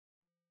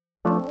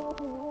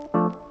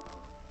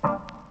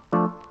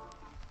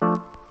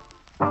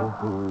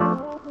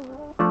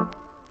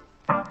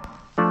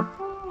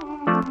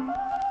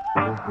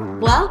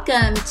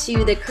Welcome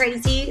to the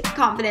Crazy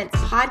Confidence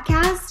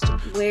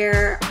Podcast,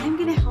 where I'm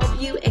going to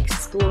help you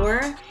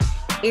explore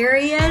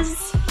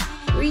areas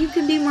where you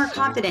can be more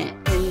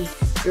confident in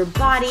your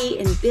body,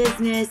 in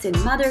business, in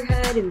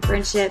motherhood, in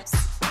friendships.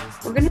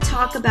 We're going to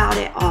talk about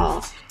it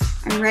all.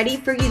 I'm ready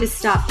for you to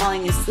stop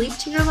falling asleep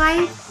to your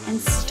life and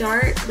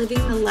start living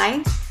the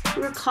life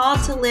you were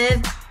called to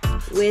live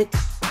with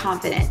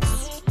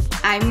confidence.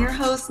 I'm your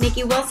host,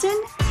 Nikki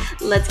Wilson.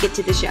 Let's get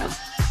to the show.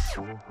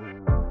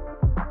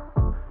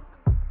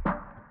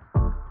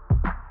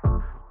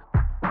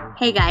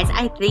 Hey guys,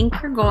 I think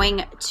you're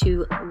going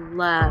to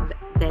love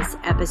this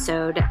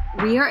episode.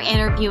 We are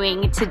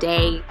interviewing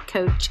today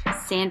Coach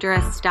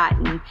Sandra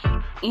Stoughton,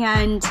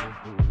 and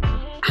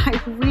I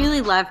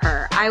really love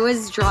her. I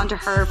was drawn to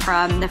her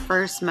from the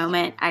first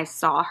moment I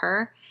saw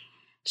her.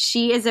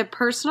 She is a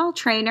personal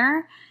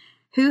trainer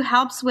who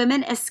helps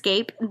women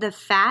escape the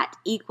fat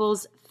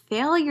equals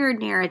failure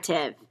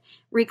narrative,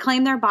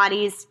 reclaim their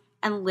bodies,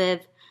 and live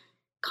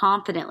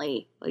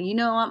confidently. Well, you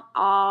know, I'm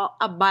all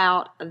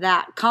about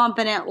that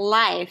confident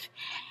life.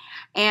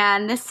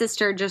 And this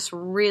sister just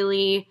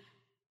really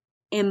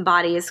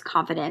embodies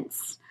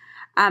confidence.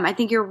 I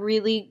think you're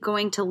really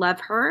going to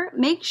love her.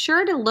 Make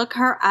sure to look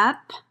her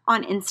up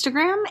on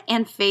Instagram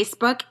and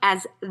Facebook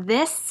as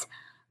This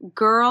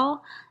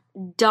Girl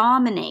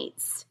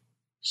Dominates.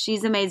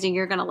 She's amazing.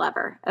 You're going to love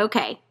her.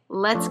 Okay,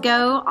 let's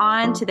go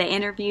on to the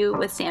interview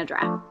with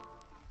Sandra.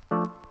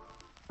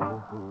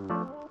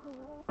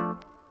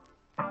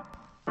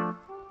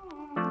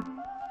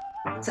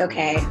 It's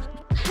okay.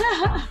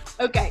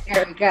 Okay.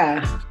 There we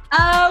go.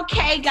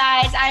 Okay,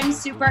 guys, I'm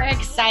super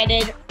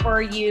excited for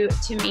you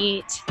to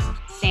meet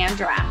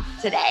Sandra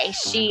today.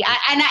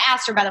 And I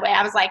asked her, by the way,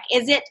 I was like,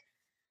 is it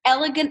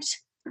elegant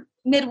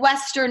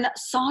Midwestern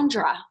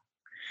Sandra?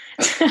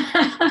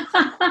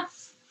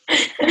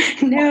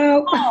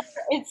 No. Oh,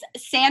 it's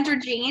Sandra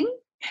Jean.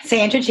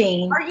 Sandra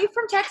Jean. Are you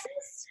from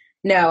Texas?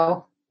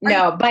 No.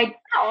 My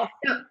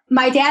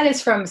dad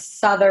is from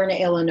Southern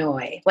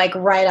Illinois, like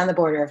right on the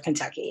border of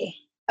Kentucky.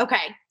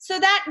 Okay. So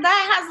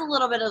that has a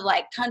little bit of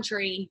like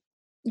country.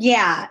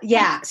 Yeah.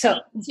 So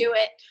to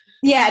it.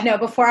 Yeah, no,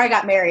 before I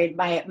got married,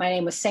 my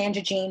name was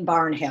Sandra Jean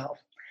Barnhill.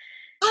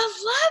 I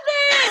love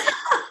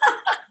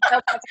it.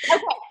 Okay.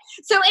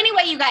 So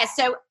anyway, you guys,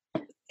 so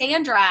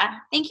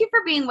Sandra, thank you for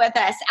being with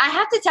us. I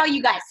have to tell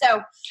you guys,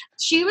 so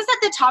she was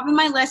at the top of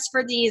my list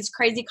for these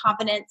Crazy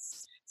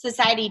Confidence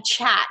Society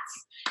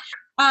chats.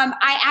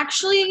 I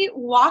actually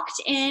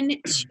walked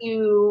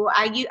into,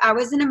 I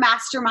was in a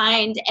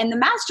mastermind, and the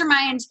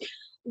mastermind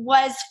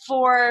was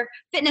for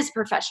fitness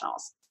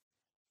professionals.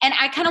 And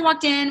I kind of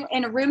walked in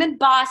a room in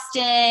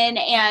Boston,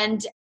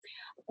 and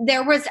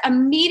there was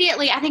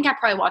immediately, I think I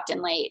probably walked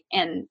in late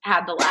and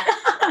had the last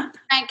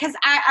because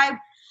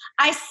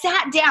I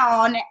sat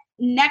down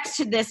next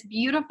to this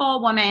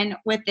beautiful woman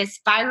with this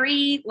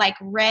fiery,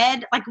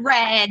 red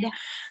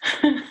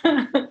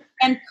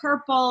and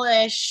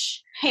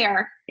purplish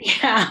hair.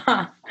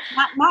 Yeah.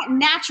 Not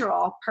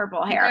natural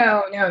purple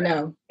hair.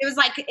 No.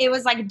 It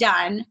was like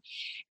done.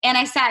 And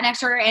I sat next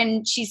to her,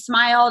 and she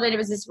smiled, and it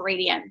was this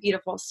radiant,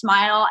 beautiful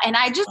smile. And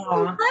I just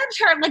loved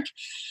her. Like,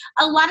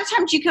 a lot of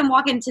times you can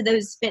walk into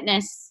those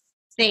fitness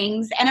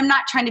things, and I'm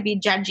not trying to be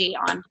judgy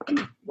on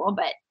people,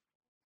 but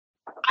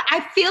I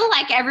feel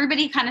like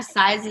everybody kind of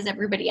sizes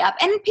everybody up,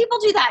 and people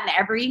do that in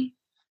every.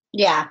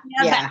 Yeah.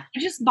 But I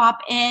just bop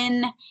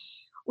in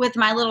with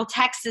my little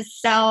Texas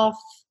self.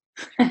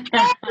 Hey,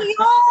 y'all.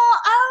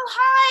 Oh,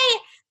 hi.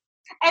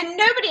 And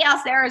nobody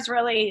else there is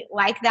really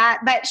like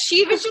that. But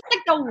she was just like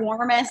the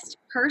warmest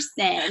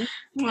person.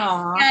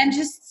 Aww. And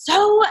just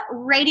so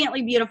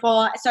radiantly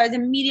beautiful. So I was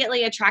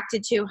immediately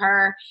attracted to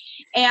her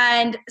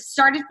and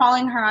started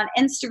following her on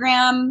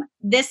Instagram.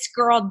 This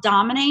Girl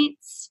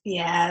Dominates.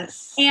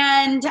 Yes.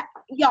 And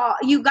y'all,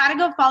 you got to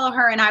go follow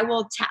her. And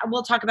we'll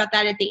talk about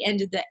that at the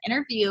end of the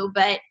interview.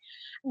 But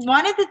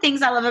one of the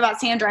things I love about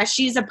Sandra,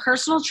 she's a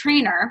personal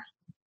trainer.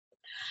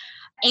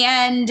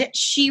 And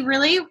she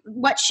really,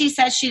 what she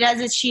says she does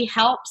is she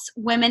helps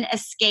women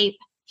escape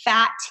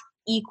fat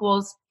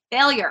equals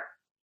failure.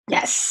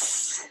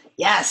 Yes.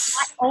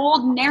 That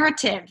old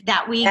narrative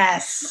that we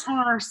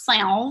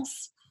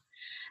ourselves,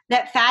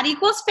 that fat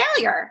equals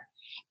failure.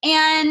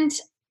 And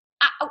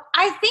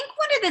I think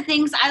one of the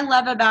things I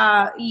love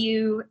about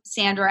you,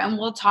 Sandra, and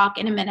we'll talk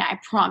in a minute, I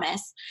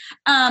promise.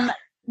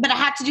 But I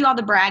have to do all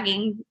the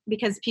bragging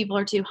because people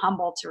are too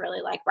humble to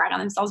really brag on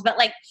themselves. But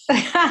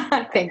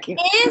thank you.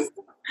 Is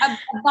a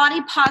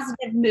body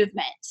positive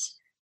movement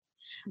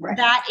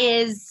that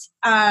is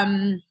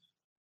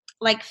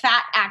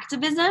fat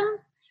activism,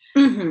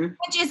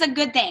 which is a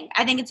good thing.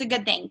 I think it's a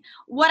good thing.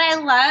 What I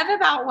love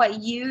about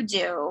what you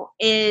do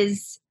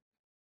is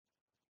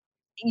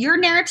your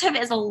narrative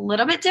is a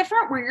little bit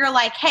different, where you're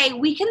like, hey,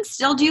 we can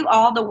still do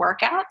all the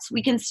workouts.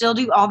 We can still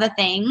do all the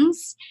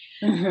things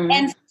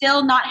and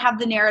still not have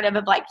the narrative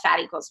of fat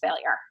equals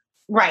failure.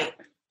 Right.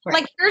 Right.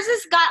 Like yours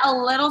has got a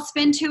little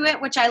spin to it,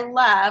 which I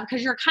love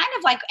because you're kind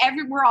of like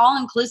we're all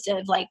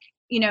inclusive, like,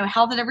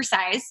 health at every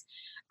size,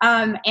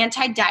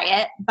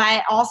 anti-diet,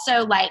 but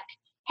also like,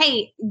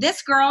 hey,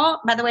 this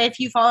girl, by the way, if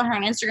you follow her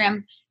on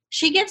Instagram,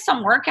 she gives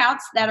some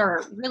workouts that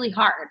are really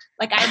hard.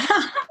 Like I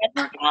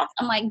do workouts.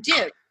 I'm like,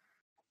 dude,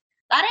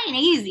 that ain't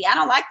easy. I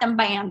don't like them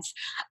bands.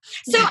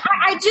 So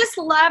I just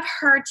love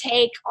her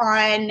take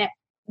on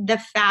the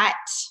fat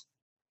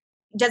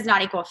does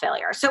not equal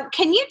failure. So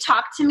can you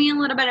talk to me a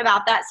little bit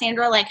about that,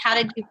 Sandra? Like, how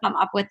did you come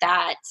up with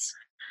that?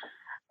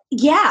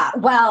 Yeah,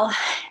 well,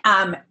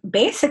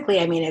 basically,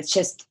 I mean, it's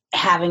just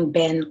having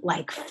been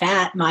like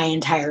fat my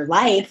entire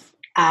life.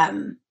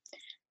 I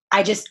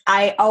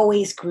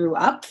always grew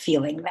up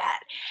feeling that.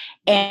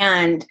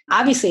 And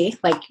obviously,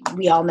 like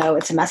we all know,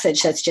 it's a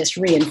message that's just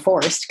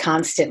reinforced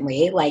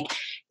constantly, like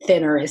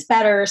thinner is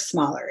better,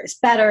 smaller is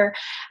better.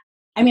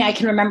 I mean, I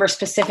can remember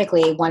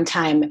specifically one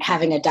time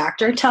having a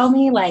doctor tell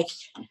me, like,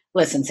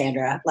 listen,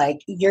 Sandra,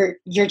 like you're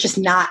just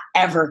not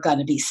ever going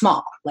to be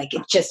small. Like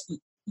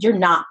you're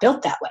not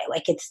built that way.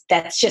 Like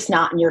that's just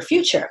not in your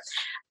future.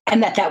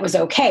 And that was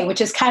okay,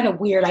 which is kind of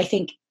weird. I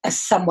think a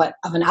somewhat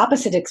of an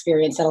opposite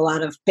experience that a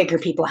lot of bigger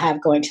people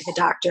have going to the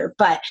doctor.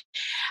 But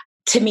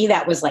to me,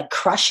 that was like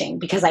crushing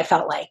because I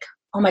felt like,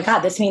 oh my God,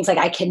 this means like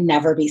I can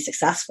never be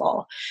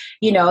successful.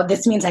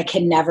 This means I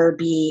can never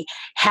be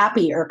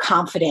happy or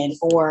confident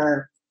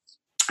or,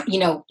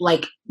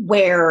 like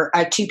wear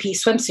a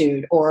 2-piece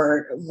swimsuit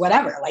or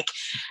whatever. Like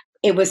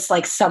it was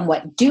like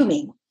somewhat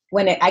dooming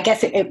when I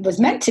guess it was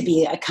meant to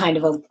be a kind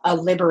of a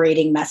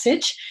liberating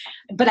message,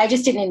 but I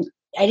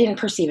didn't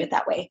perceive it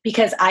that way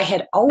because I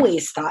had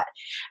always thought,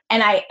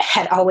 and I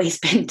had always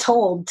been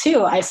told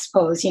too, I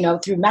suppose,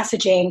 through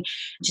messaging,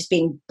 just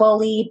being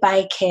bullied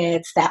by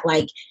kids that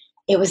like,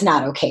 it was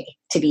not okay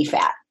to be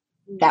fat.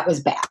 That was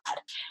bad.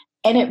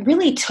 And it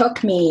really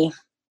took me,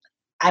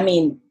 I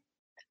mean,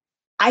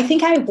 I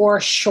think I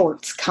wore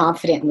shorts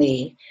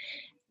confidently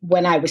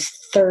when I was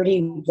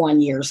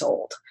 31 years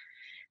old.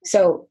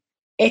 So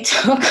it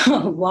took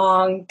a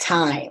long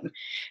time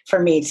for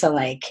me to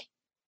like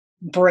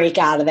break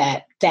out of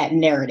that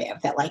narrative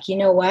that like, you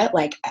know what,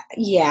 like,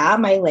 yeah,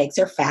 my legs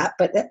are fat,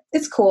 but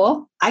it's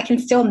cool. I can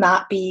still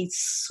not be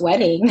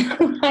sweating.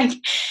 Like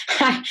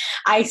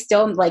I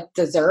still like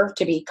deserve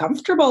to be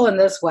comfortable in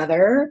this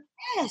weather.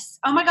 Yes.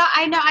 Oh my God.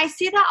 I know. I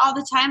see that all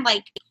the time.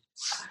 Like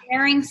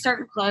wearing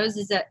certain clothes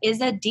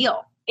is a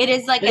deal. It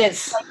is like,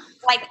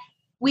 like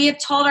we have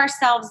told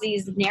ourselves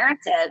these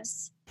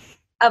narratives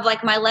of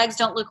like, my legs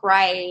don't look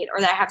right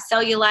or that I have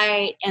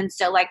cellulite. And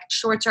so like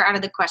shorts are out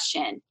of the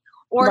question.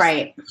 Or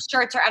right.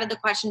 shirts are out of the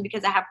question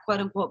because I have quote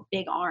unquote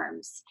big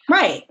arms.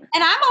 Right.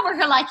 And I'm over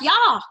here like,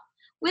 y'all,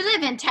 we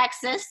live in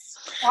Texas.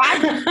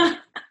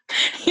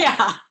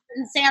 Yeah.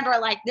 And Sandra,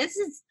 like, this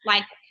is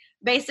like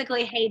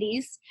basically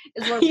Hades.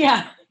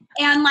 Yeah.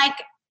 And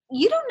like,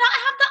 you do not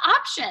have the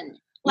option.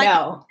 Like,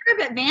 no.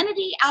 But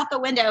vanity out the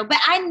window. But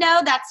I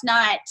know that's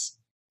not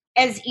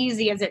as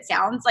easy as it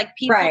sounds. Like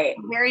people are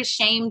very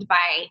shamed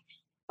by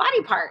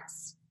body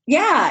parts.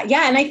 Yeah.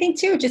 Yeah. And I think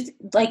too, just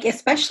like,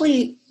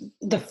 especially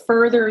the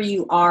further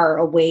you are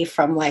away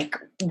from like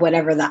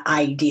whatever the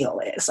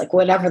ideal is, like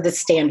whatever the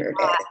standard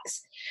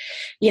is,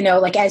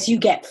 like as you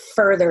get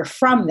further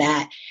from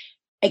that,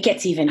 it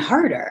gets even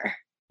harder,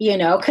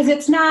 because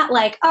it's not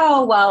like,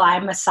 oh, well,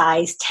 I'm a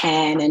size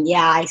 10 and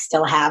yeah, I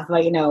still have,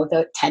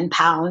 the 10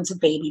 pounds of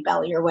baby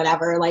belly or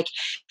whatever. Like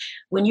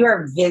when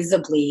you're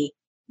visibly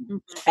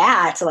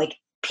fat, like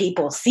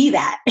people see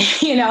that,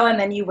 and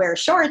then you wear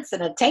shorts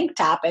and a tank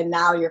top and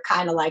now you're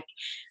kind of like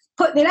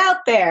putting it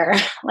out there.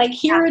 Like,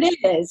 here it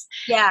is.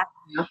 Yeah.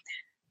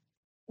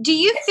 Do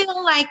you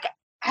feel like,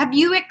 have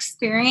you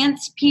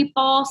experienced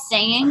people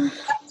saying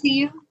that to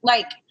you?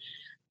 Like,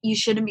 you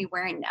shouldn't be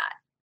wearing that.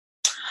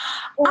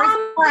 Or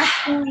a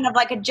feeling of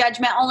like a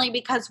judgment only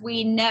because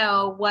we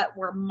know what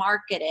we're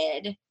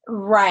marketed.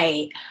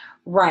 Right.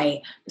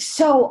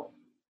 So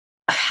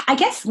I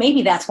guess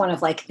maybe that's one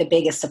of like the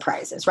biggest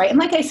surprises, right? And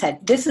like I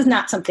said, this is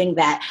not something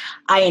that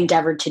I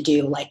endeavored to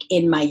do like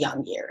in my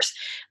young years.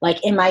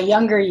 Like in my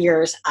younger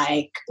years,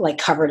 I like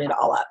covered it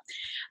all up.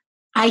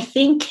 I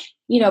think,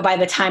 by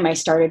the time I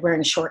started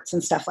wearing shorts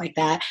and stuff like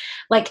that,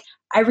 like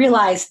I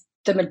realized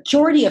the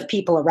majority of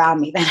people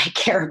around me that I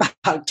care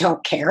about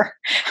don't care.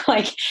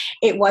 Like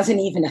it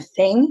wasn't even a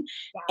thing.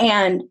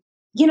 Yeah. And,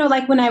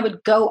 like when I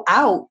would go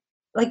out,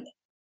 like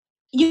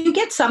you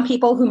get some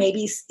people who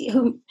maybe,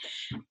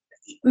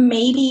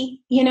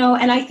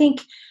 and I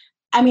think,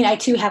 I mean, I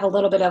too have a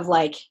little bit of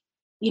like,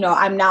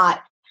 I'm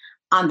not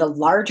on the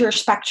larger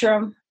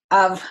spectrum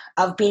of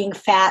being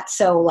fat.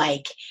 So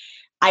like,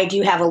 I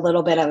do have a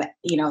little bit of,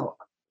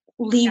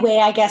 leeway,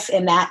 I guess,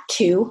 in that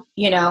too,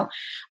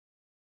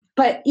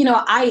 but,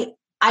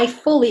 I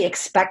fully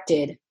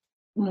expected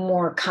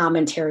more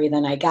commentary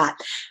than I got.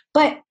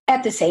 But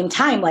at the same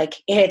time, like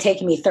it had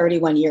taken me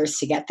 31 years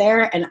to get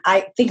there. And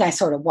I think I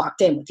sort of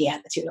walked in with the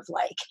attitude of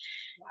like,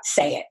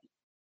 say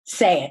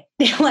say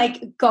it.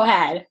 Like, go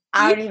ahead.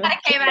 I don't even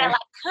came out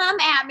like, come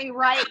at me,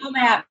 right? Come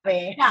at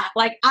me. Yeah.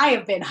 Like, I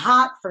have been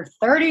hot for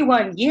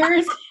 31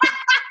 years.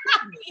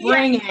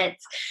 Bring it.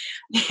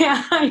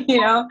 Yeah,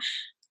 you know?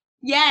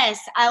 Yes,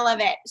 I love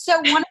it. So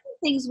one of the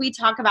things we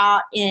talk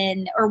about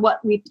what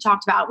we've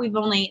talked about,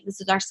 this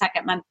is our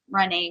second month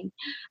running,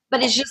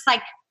 but it's just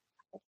like,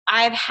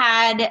 I've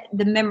had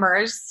the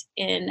members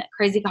in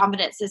Crazy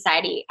Confidence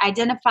Society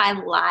identify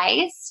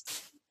lies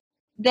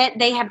that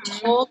they have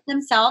told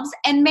themselves,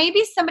 and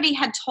maybe somebody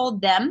had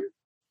told them.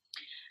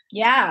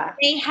 Yeah.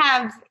 They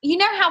have, you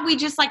know how we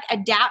just like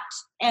adapt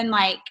and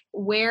like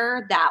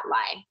wear that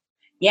lie.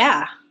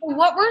 Yeah.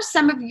 What were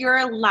some of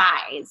your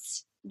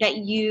lies that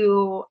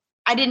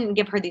I didn't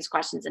give her these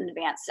questions in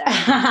advance.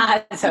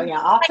 So yeah,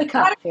 off the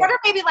cuff. What are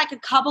maybe like a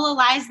couple of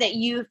lies that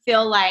you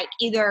feel like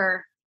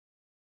either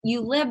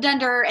you lived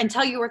under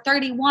until you were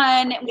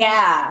 31?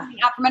 Yeah.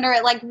 Out from under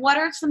it. Like, what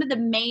are some of the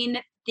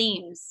main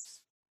themes?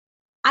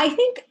 I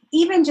think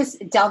even just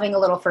delving a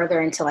little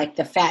further into like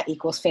the fat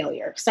equals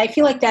failure, because I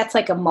feel like that's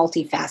like a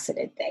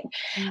multifaceted thing,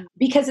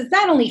 because it's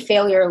not only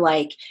failure,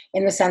 like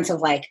in the sense of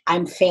like,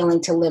 I'm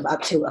failing to live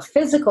up to a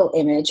physical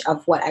image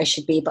of what I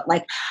should be, but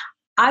like,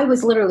 I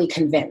was literally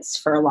convinced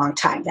for a long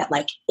time that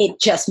like,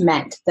 it just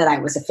meant that I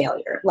was a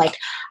failure. Like,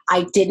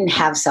 I didn't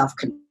have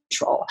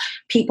self-control.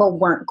 People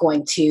weren't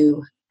going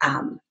to,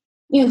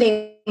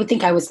 they would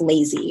think I was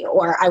lazy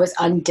or I was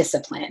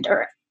undisciplined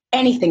or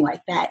anything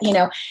like that,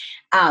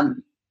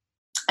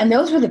 and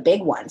those were the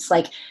big ones,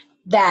 like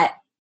that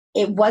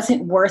it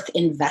wasn't worth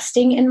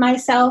investing in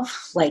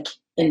myself, like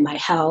in my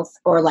health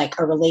or like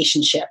a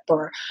relationship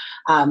or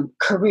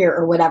career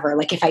or whatever.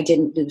 Like if I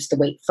didn't lose the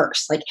weight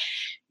first, like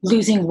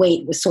losing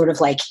weight was sort of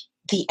like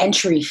the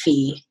entry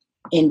fee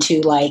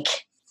into like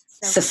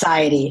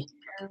society.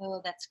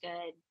 Oh, that's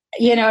good.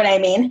 You know what I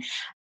mean?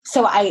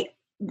 So I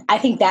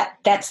think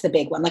that's the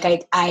big one.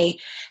 Like I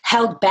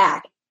held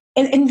back.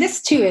 And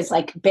this too has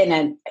like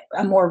been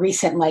a more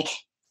recent like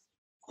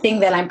thing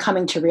that I'm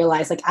coming to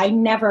realize. Like I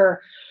don't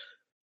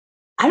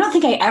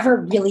think I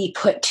ever really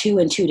put two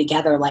and two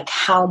together, like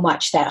how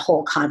much that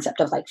whole concept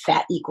of like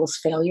fat equals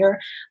failure,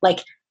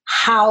 like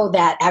how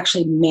that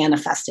actually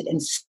manifested in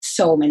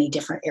so many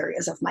different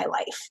areas of my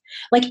life,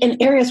 like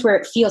in areas where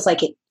it feels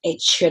like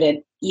it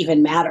shouldn't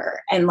even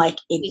matter. And like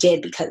it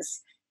did,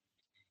 because,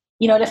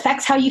 it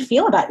affects how you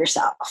feel about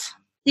yourself.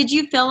 Did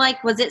you feel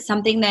like, was it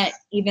something that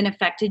even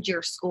affected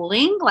your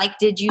schooling? Like,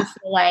 did you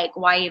feel like,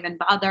 why even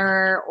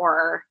bother?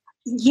 Or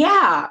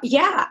Yeah.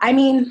 I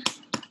mean,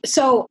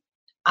 so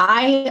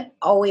I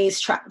always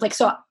try, like,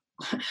 so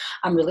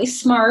I'm really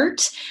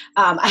smart.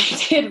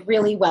 I did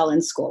really well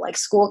in school. Like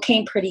school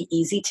came pretty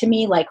easy to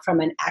me, like from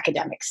an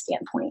academic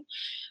standpoint.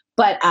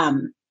 But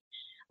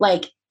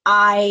like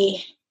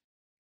I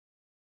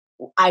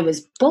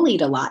was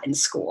bullied a lot in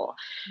school.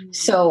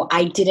 So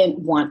I didn't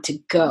want to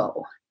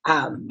go.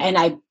 And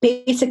I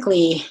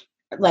basically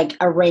like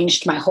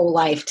arranged my whole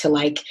life to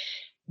like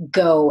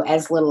go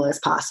as little as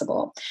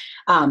possible.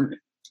 And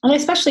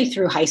especially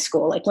through high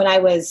school, like when I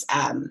was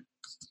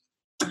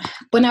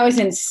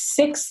in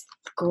seventh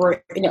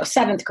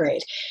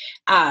grade,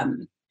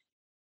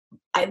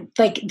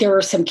 there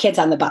were some kids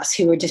on the bus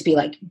who would just be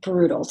like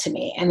brutal to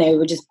me, and they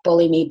would just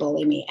bully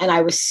me. And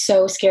I was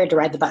so scared to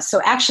ride the bus.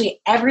 So actually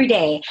every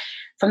day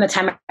from the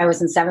time I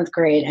was in seventh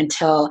grade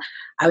until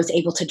I was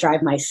able to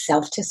drive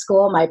myself to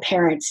school, my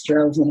parents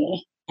drove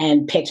me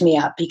and picked me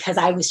up, because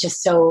I was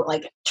just so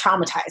like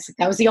traumatized.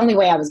 That was the only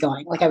way I was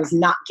going. Like I was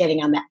not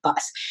getting on that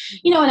bus,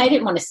 and I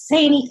didn't want to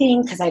say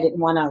anything because I didn't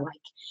want to like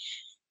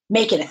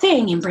make it a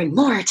thing and bring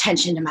more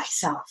attention to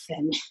myself.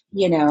 And,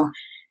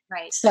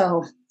 right.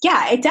 So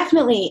yeah, it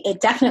definitely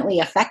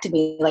affected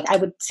me. Like I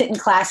would sit in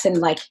class and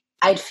like,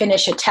 I'd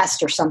finish a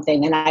test or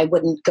something and I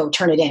wouldn't go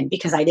turn it in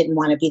because I didn't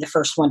want to be the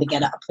first one to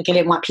get up. Like I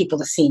didn't want people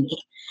to see me.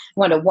 I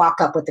wanted to walk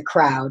up with the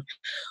crowd,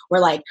 or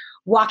like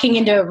walking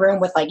into a room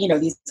with like,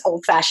 these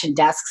old fashioned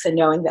desks and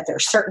knowing that there are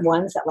certain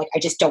ones that like, I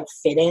just don't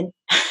fit in.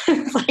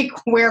 Like,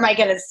 where am I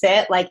going to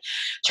sit? Like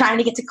trying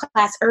to get to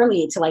class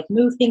early to like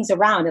move things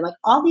around, and like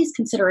all these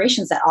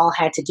considerations that all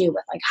had to do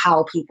with like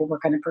how people were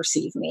going to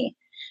perceive me,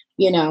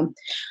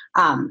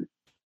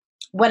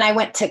 when I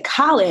went to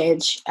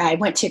college, I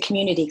went to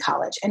community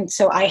college. And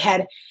so I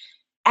had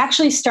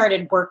actually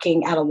started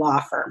working at a law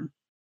firm,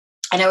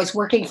 and I was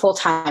working full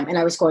time, and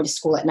I was going to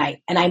school at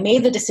night. And I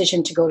made the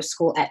decision to go to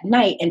school at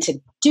night and to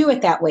do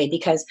it that way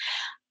because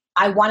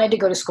I wanted to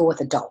go to school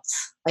with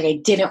adults. Like I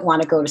didn't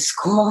want to go to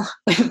school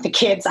with the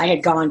kids I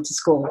had gone to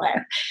school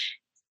with,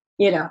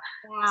 Wow.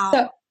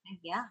 So,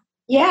 yeah.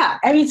 Yeah.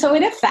 I mean, so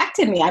it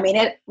affected me. I mean,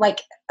 it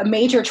like a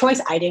major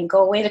choice. I didn't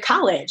go away to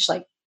college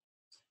like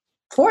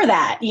for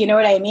that. You know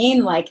what I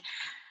mean? Like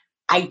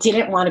I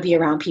didn't want to be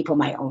around people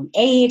my own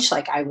age.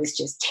 Like I was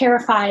just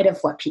terrified of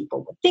what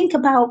people would think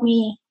about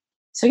me.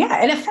 So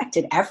yeah, it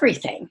affected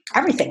everything.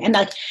 And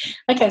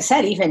like I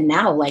said, even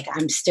now, like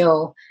I'm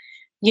still,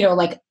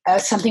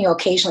 something will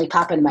occasionally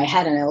pop into my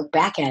head and I look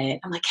back at it.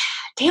 I'm like,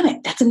 damn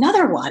it, that's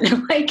another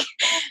one. Like,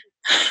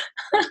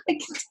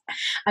 Like,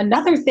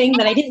 another thing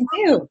that I didn't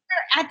do.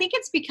 I think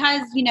it's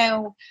because,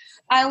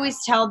 I always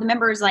tell the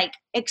members, like,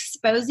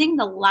 exposing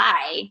the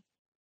lie,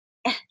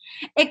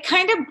 it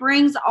kind of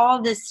brings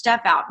all this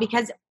stuff out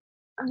because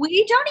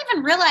we don't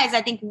even realize,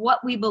 I think,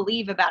 what we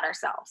believe about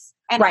ourselves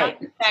and how it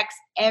affects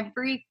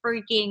every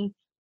freaking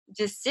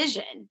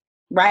decision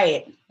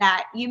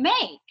that you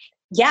make.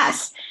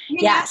 Yes.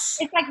 Yes.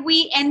 It's like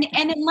and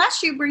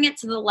unless you bring it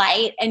to the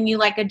light and you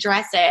like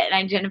address it and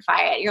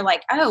identify it, you're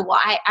like, oh, well,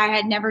 I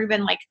had never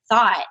even like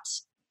thought.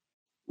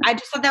 I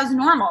just thought that was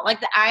normal. Like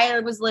I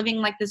was living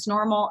like this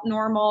normal,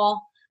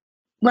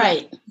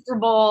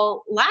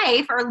 miserable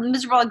life or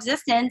miserable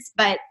existence,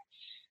 but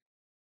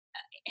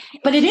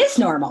it is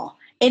normal.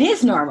 It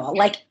is normal.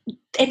 Like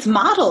it's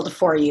modeled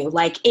for you.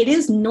 Like it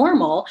is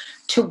normal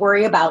to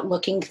worry about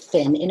looking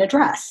thin in a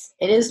dress.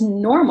 It is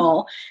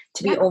normal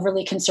to be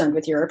overly concerned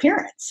with your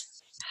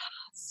appearance.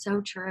 So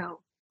true.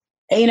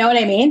 You know what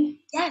I mean?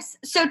 Yes.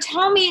 So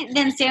tell me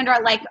then, Sandra,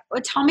 like,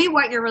 tell me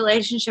what your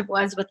relationship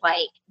was with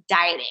like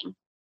dieting.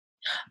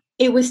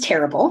 It was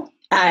terrible.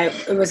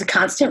 It was a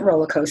constant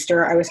roller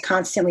coaster. I was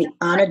constantly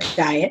on a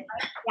diet.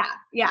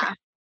 Yeah.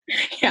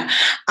 Yeah,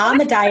 on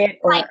the diet.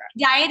 Like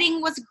dieting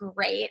was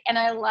great, and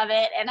I love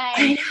it. And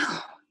I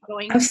know.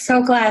 I'm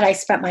so glad I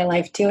spent my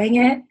life doing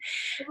it.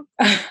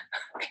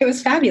 It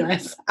was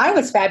fabulous. I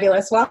was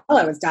fabulous while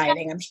I was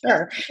dieting, I'm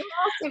sure.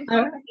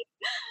 Okay.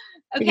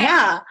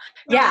 Yeah.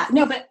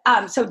 No, but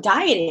so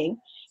dieting,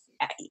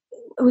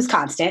 it was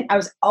constant. I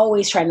was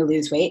always trying to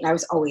lose weight, and I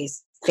was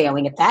always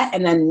failing at that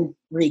and then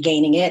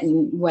regaining it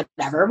and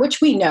whatever, which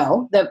we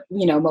know the,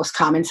 most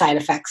common side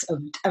effects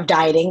of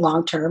dieting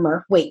long-term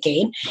or weight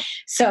gain.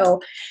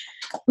 So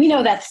we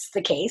know that's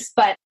the case,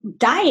 but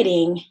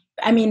dieting,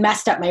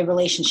 messed up my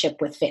relationship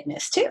with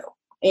fitness too,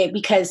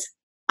 because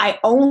I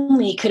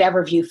only could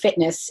ever view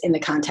fitness in the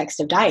context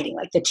of dieting.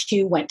 Like the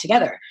two went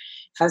together.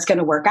 If I was going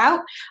to work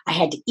out, I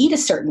had to eat a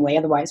certain way.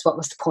 Otherwise, what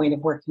was the point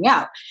of working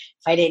out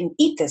if I didn't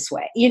eat this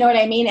way? You know what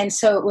I mean? And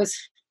so it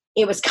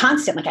was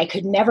constant. Like I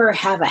could never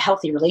have a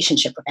healthy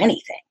relationship with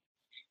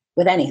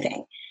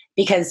anything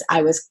because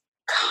I was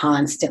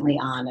constantly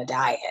on a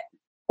diet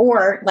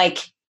or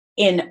like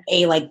in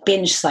a like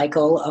binge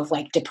cycle of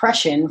like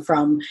depression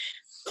from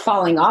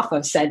falling off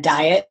of said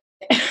diet,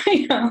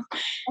 and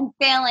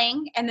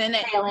failing and then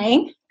that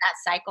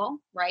cycle,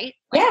 right?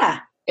 Like, yeah.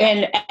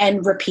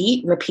 And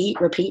repeat.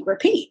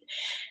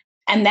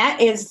 And that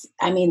is,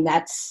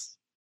 that's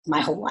my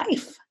whole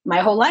life.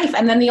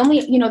 And then the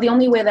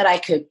only way that I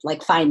could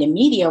like find a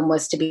medium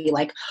was to be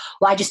like,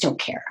 well, I just don't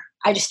care.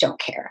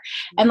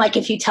 And like,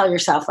 if you tell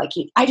yourself like,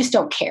 I just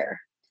don't care.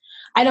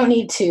 I don't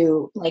need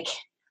to like,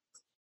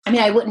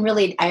 I wouldn't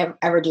really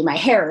ever do my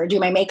hair or do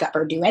my makeup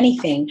or do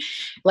anything.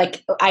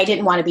 Like I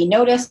didn't want to be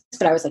noticed,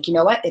 but I was like, you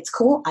know what? It's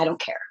cool. I don't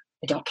care.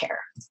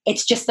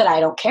 It's just that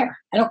I don't care.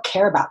 I don't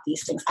care about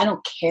these things. I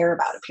don't care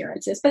about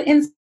appearances. But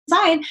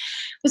inside it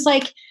was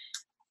like,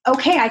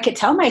 okay, I could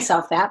tell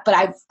myself that,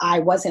 but I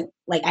wasn't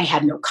like, I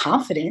had no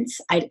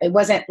confidence. It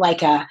wasn't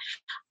like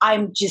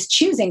I'm just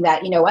choosing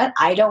that, you know what?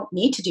 I don't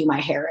need to do my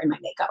hair and my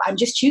makeup. I'm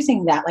just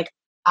choosing that. Like,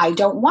 I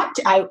don't want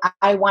to,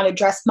 I want to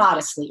dress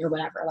modestly or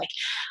whatever. Like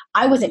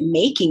I wasn't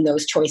making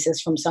those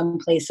choices from some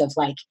place of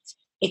like,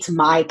 it's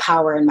my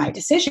power and my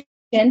decision,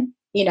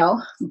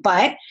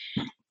 but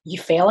you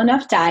fail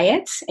enough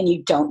diets and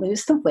you don't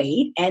lose the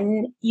weight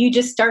and you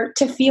just start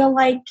to feel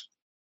like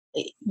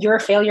you're a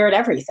failure at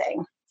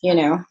everything.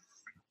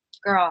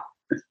 Girl,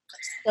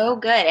 so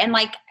good. And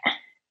like,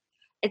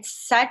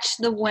 it's such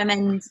the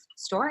women's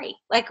story,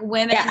 like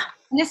women,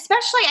 and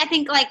especially I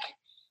think like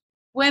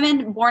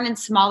women born in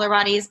smaller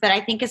bodies, but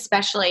I think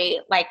especially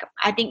like,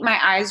 I think my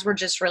eyes were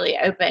just really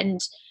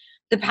opened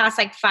the past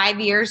like 5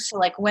 years to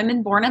like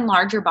women born in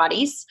larger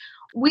bodies.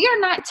 We are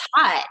not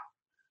taught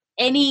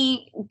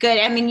any good.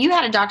 You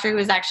had a doctor who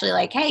was actually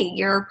like, hey,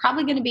 you're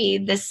probably going to be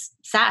this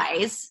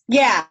size.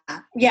 Yeah.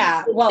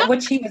 Well,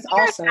 which he was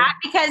also.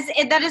 Because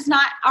that is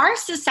not, our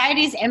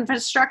society's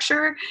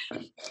infrastructure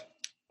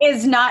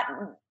is not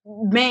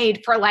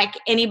made for like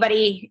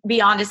anybody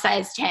beyond a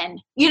size 10.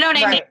 You know what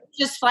I mean?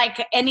 Just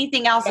like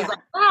anything else is like,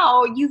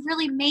 wow, you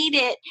really made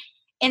it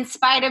in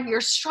spite of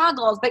your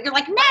struggles. But you're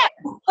like,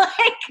 no.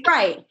 Like,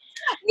 right.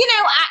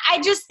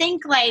 I just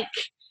think like,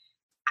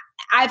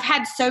 I've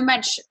had so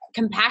much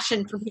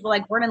compassion for people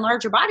like born in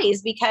larger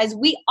bodies because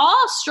we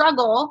all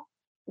struggle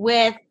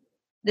with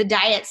the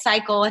diet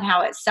cycle and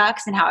how it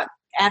sucks and how it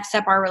F's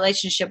up our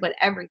relationship with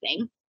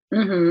everything.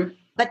 Mm-hmm.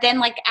 But then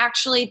like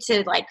actually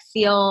to like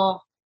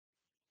feel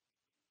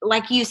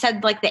like you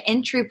said, like the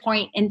entry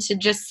point into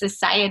just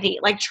society,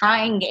 like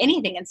trying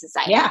anything in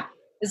society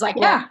is like,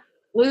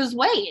 lose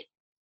weight.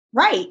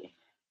 Right.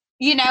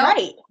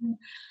 Right.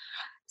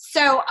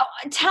 So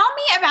tell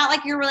me about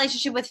like your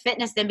relationship with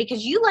fitness then,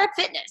 because you love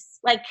fitness.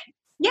 Like,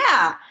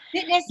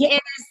 fitness is,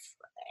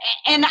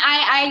 and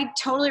I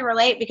totally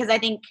relate because I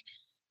think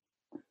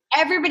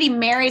everybody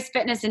marries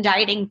fitness and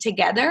dieting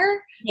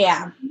together.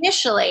 Yeah.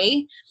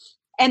 Initially.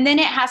 And then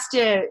it has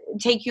to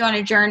take you on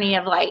a journey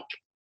of like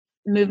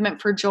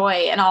movement for joy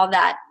and all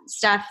that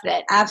stuff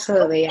that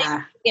absolutely,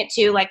 yeah, get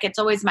to. Like, it's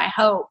always my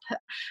hope.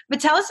 But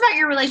tell us about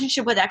your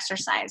relationship with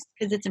exercise,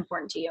 because it's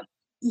important to you.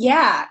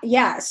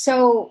 Yeah.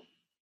 So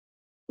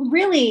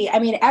really, I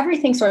mean,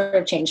 everything sort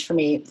of changed for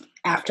me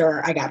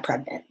after I got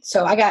pregnant.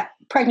 So I got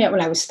pregnant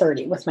when I was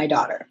 30 with my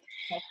daughter.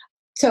 Okay.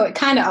 So it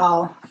kind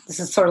of this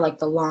is sort of like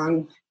the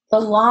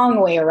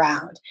long way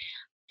around,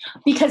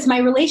 because my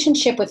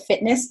relationship with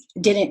fitness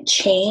didn't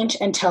change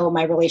until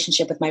my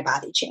relationship with my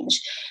body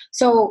changed.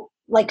 So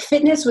like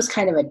fitness was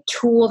kind of a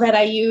tool that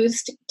I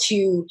used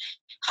to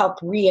help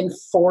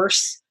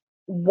reinforce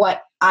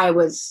what I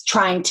was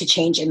trying to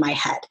change in my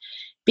head,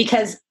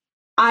 because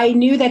I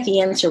knew that the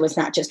answer was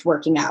not just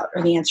working out,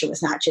 or the answer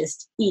was not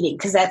just eating,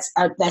 because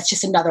that's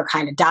just another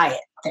kind of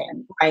diet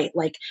thing, right?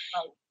 Like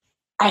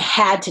I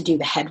had to do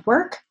the head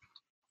work.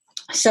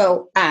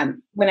 So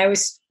when I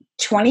was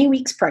 20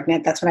 weeks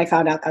pregnant, that's when I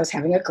found out I was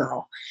having a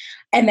girl.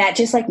 And that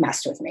just like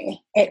messed with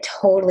me. It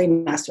totally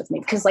messed with me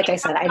because, like I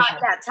said,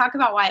 talk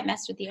about why it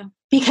messed with you.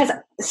 Because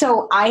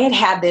so I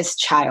had this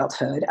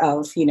childhood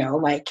of,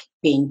 like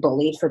being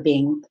bullied for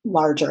being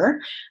larger,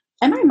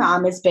 and my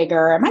mom is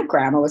bigger and my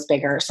grandma was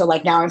bigger. So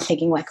like now I'm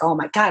thinking like, oh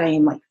my God, I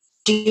am like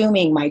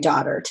dooming my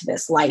daughter to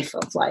this life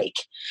of like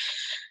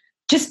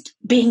just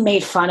being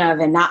made fun of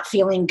and not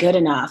feeling good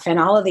enough and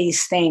all of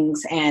these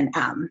things. And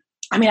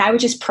I mean, I would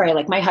just pray.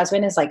 Like my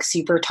husband is like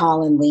super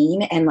tall and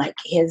lean, and like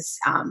his,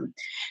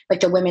 like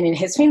the women in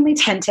his family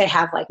tend to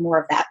have like more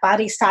of that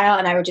body style.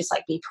 And I would just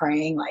like be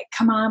praying, like,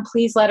 come on,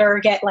 please let her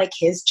get like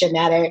his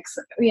genetics,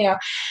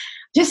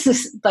 just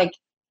this, like,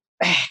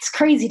 it's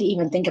crazy to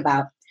even think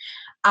about.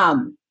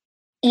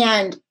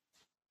 And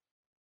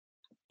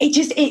it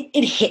just,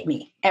 it hit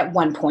me at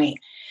one point.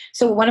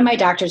 So one of my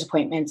doctor's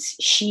appointments,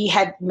 she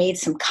had made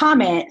some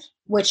comment,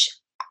 which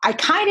I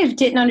kind of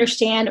didn't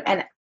understand.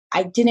 And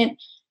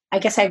I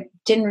guess I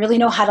didn't really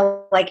know how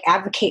to like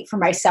advocate for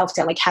myself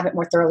to like have it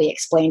more thoroughly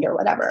explained or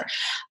whatever.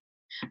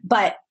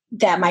 But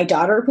that my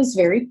daughter was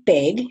very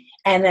big.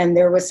 And then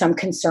there was some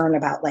concern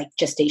about like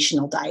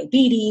gestational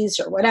diabetes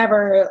or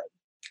whatever.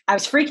 I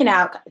was freaking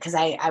out because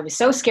I was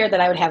so scared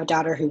that I would have a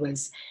daughter who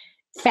was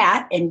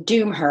fat and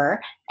doom her.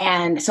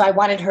 And so I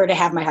wanted her to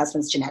have my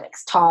husband's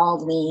genetics: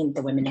 tall, lean.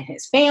 The women in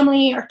his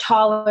family are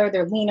taller,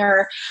 they're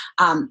leaner.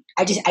 I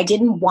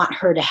didn't want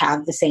her to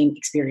have the same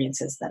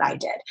experiences that I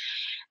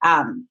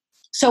did.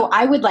 So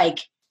I would like,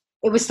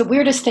 it was the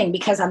weirdest thing,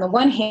 because on the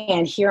one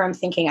hand, here I'm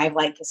thinking I've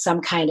like some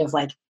kind of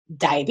like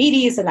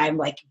diabetes and I'm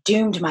like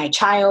doomed my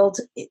child,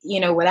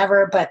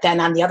 whatever. But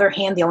then on the other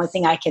hand, the only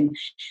thing I can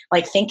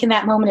like think in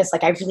that moment is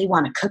like, I really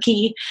want a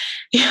cookie.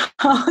 So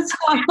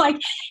I'm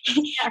like,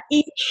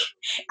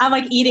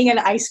 eating an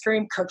ice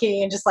cream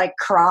cookie and just like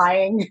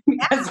crying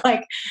because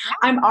like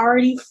I'm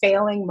already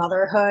failing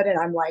motherhood. And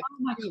I'm like, oh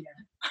my God.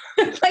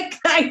 Like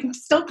I'm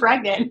still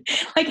pregnant.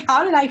 Like,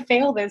 how did I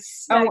fail this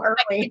so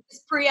early?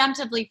 Just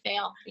preemptively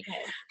fail because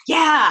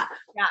yeah.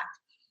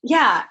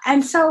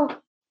 And so,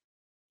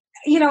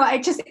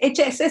 it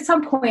just at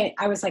some point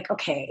I was like,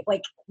 okay,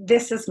 like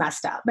this is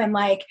messed up. And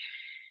like,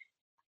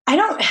 I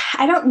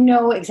don't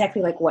know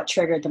exactly like what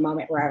triggered the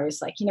moment where I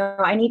was like,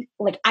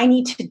 I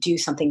need to do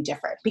something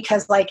different,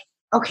 because like,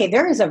 okay,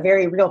 there is a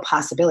very real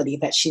possibility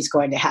that she's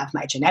going to have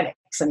my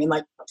genetics. I mean,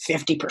 like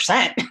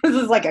 50%. This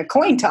is like a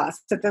coin toss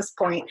at this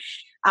point.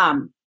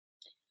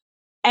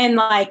 And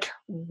like,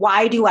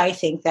 why do I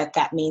think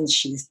that means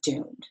she's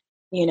doomed?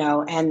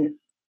 And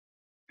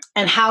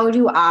how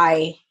do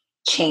I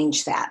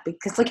change that?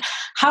 Because like,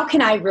 how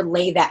can I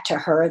relay that to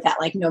her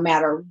that like, no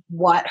matter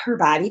what her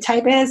body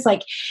type is,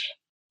 like,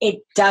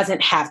 it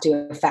doesn't have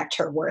to affect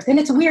her worth. And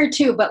it's weird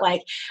too, but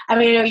like, I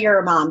mean, I know you're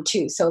a mom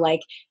too. So like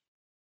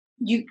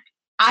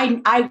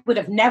I would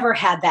have never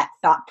had that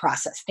thought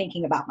process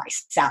thinking about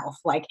myself.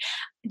 Like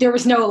there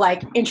was no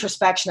like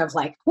introspection of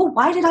like, well,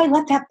 why did I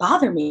let that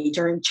bother me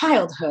during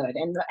childhood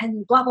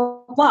and blah,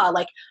 blah, blah.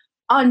 Like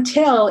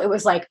until it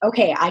was like,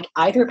 okay, I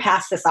either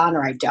pass this on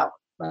or I don't.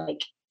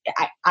 Like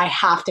I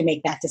have to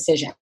make that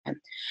decision.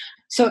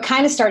 So it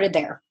kind of started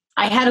there.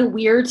 I had a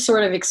weird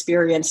sort of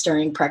experience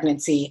during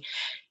pregnancy,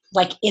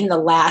 like in the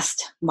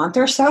last month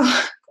or so.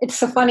 It's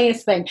the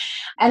funniest thing.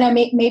 And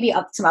maybe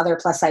some other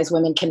plus size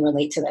women can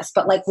relate to this,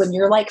 but like when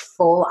you're like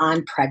full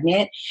on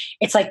pregnant,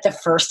 it's like the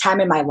first time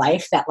in my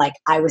life that like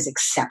I was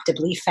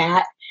acceptably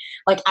fat.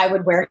 Like I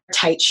would wear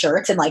tight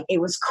shirts and like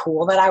it was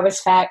cool that I was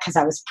fat because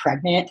I was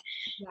pregnant.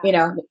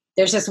 Yeah.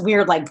 There's this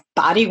weird like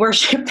body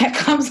worship that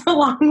comes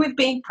along with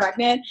being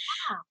pregnant.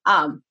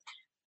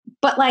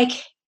 But like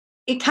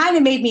it kind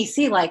of made me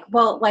see like,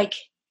 well, like,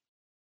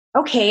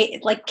 okay,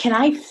 like, can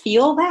I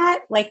feel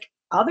that like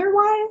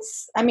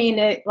otherwise? I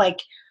mean,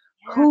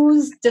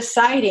 who's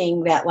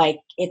deciding that like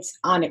it's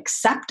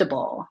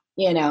unacceptable,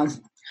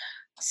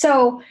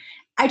 So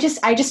I just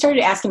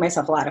started asking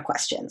myself a lot of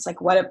questions.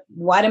 Like, what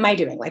am I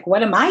doing? Like,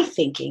 what am I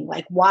thinking?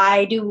 Like,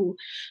 why do,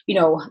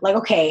 like,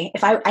 okay,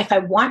 if I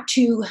want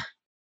to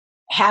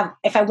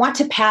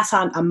pass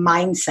on a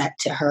mindset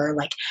to her,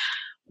 like,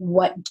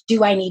 what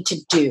do I need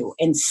to do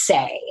and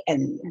say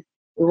and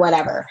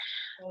whatever?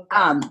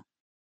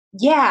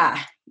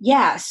 Yeah.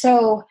 Yeah.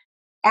 So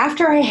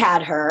after I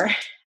had her,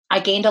 I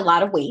gained a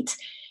lot of weight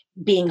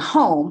being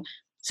home.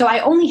 So I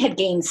only had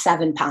gained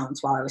 7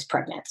 pounds while I was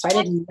pregnant. So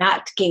I did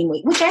not gain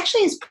weight, which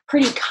actually is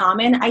pretty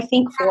common, I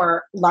think,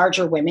 for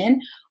larger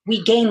women.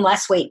 We gain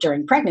less weight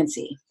during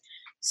pregnancy.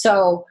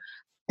 So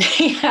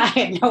I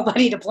had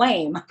nobody to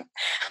blame.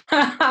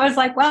 I was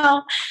like,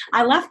 well,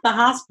 I left the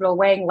hospital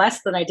weighing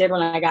less than I did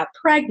when I got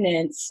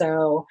pregnant.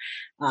 So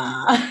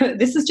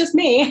this is just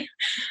me.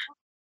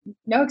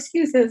 No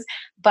excuses.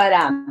 But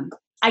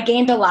I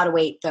gained a lot of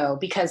weight though,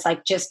 because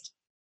like just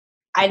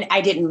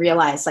I didn't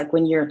realize like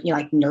when you're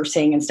like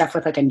nursing and stuff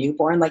with like a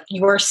newborn, like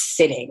you are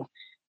sitting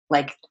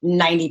like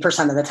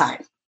 90% of the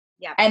time.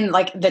 Yeah. And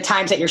like the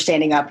times that you're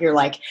standing up, you're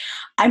like,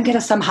 I'm going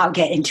to somehow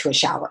get into a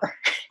shower,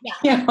 Yeah.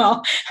 you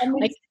know, And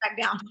then like, sit back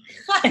down.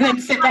 and then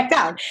sit back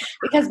down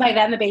because by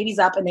then the baby's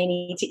up and they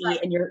need to eat Right.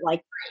 and you're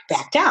like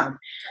back down.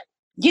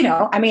 You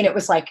know, I mean, it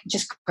was like,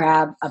 just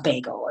grab a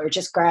bagel or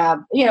just grab,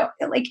 you know,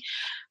 like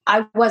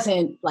I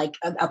wasn't like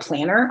a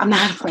planner. I'm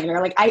not a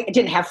planner. Like I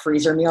didn't have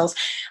freezer meals.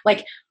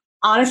 Like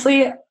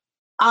honestly,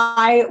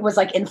 I was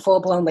like in full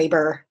blown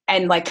labor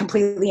and like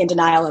completely in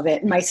denial of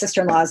it. And my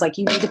sister-in-law is like,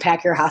 you need to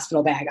pack your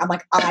hospital bag. I'm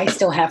like, I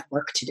still have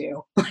work to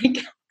do. Like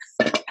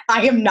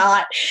I am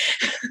not.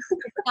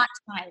 It's not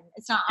time.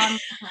 It's not on.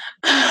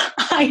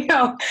 I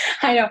know.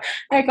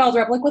 I called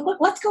her up like, look,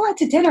 let's go out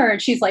to dinner.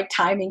 And she's like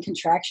timing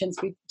contractions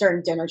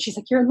during dinner. She's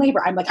like, you're in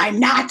labor. I'm like, I'm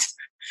not.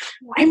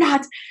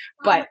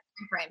 But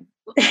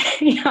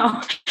you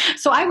know,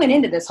 so I went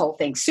into this whole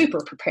thing super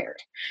prepared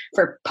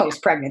for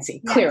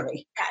post-pregnancy.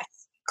 Clearly,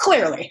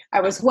 clearly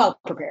I was well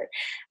prepared.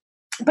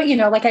 But you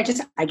know, like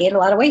I gained a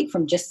lot of weight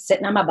from just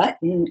sitting on my butt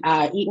and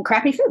eating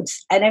crappy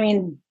foods. And I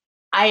mean,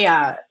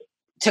 I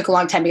took a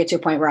long time to get to a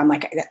point where I'm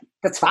like,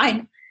 that's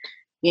fine.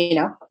 You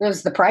know, it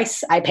was the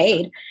price I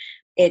paid.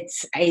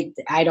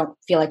 I don't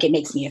feel like it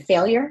makes me a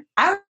failure.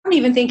 I don't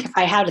even think if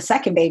I had a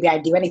second baby,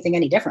 I'd do anything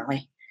any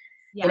differently.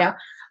 You know,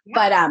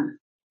 but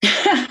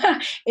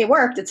it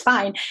worked. It's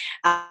fine.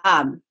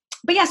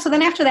 But yeah, so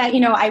then after that, you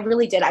know, I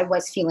really did. I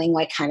was feeling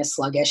like kind of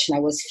sluggish and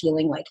I was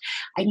feeling like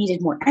I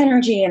needed more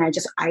energy. And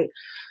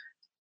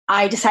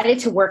I decided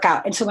to work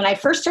out. And so when I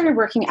first started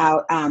working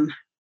out,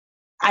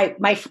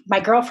 my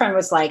girlfriend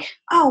was like,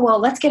 oh, well,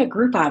 let's get a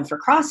Groupon for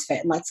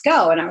CrossFit and let's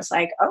go. And I was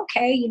like,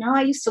 okay, you know,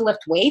 I used to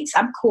lift weights.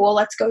 I'm cool.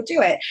 Let's go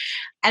do it.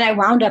 And I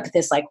wound up at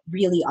this like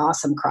really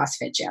awesome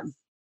CrossFit gym.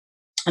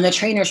 And the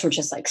trainers were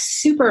just like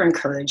super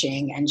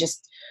encouraging and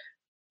just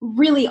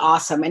really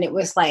awesome. And it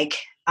was like,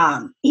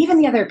 even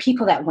the other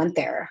people that went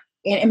there,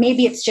 and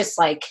maybe it's just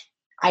like,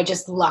 I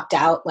just lucked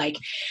out, like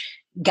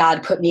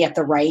God put me at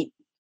the right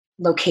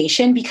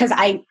location because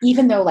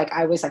even though like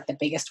I was like the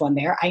biggest one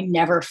there, I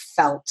never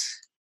felt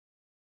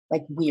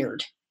like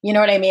weird. You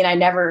know what I mean? I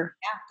never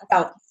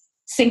felt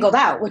singled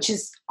out, which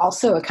is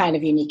also a kind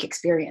of unique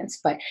experience.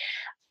 But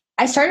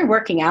I started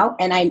working out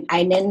and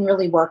I didn't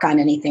really work on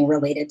anything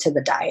related to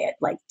the diet,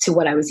 like to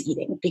what I was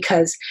eating,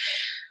 because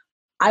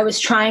I was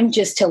trying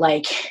just to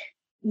like,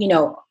 you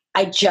know,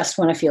 I just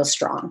want to feel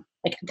strong.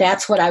 Like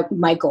that's what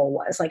my goal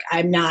was. Like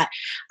I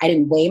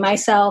didn't weigh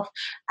myself.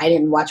 I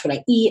didn't watch what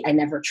I eat. I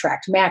never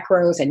tracked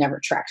macros. I never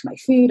tracked my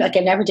food. Like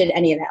I never did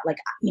any of that. Like,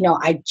 you know,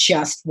 I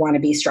just want to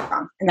be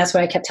strong. And that's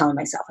what I kept telling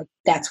myself. Like,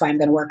 that's why I'm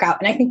going to work out.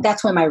 And I think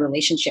that's when my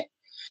relationship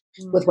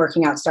with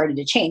working out started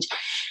to change.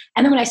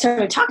 And then when I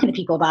started talking to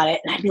people about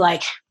it, and I'd be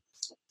like,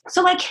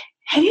 so like,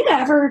 have you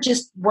ever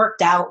just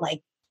worked out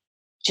like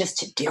just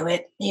to do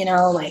it, you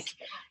know, like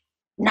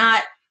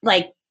not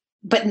like,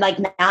 but like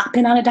not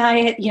been on a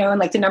diet, you know, and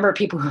like the number of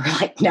people who were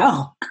like,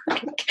 no,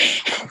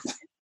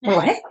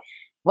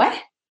 what?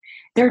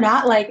 They're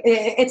not like,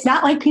 it's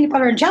not like peanut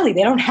butter and jelly.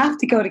 They don't have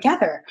to go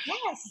together.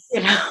 Yes.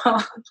 You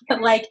know,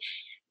 like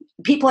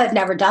people had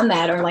never done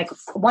that. Or like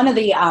one of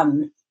the,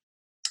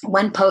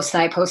 one post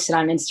that I posted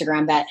on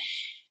Instagram that,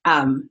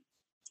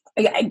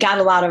 I got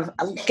a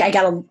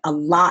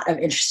lot of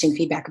interesting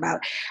feedback about.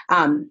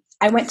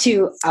 I went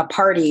to a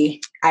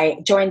party. I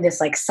joined this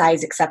like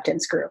size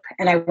acceptance group,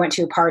 and I went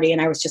to a party, and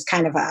I was just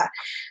kind of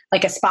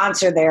a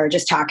sponsor there,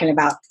 just talking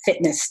about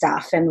fitness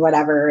stuff and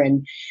whatever,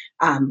 and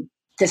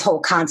this whole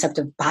concept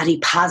of body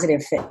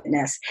positive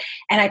fitness.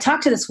 And I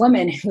talked to this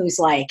woman who's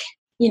like,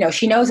 you know,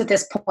 she knows at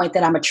this point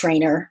that I'm a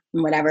trainer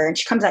and whatever. And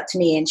she comes up to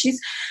me and she's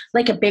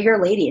like a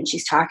bigger lady. And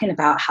she's talking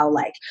about how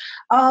like,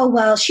 oh,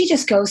 well, she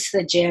just goes to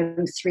the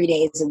gym 3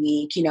 days a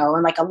week, you know,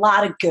 and like a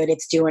lot of good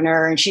it's doing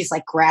her. And she's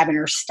like grabbing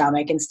her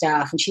stomach and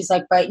stuff. And she's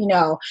like, but you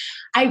know,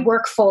 I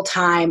work full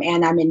time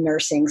and I'm in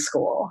nursing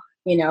school.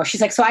 You know,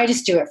 she's like, so I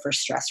just do it for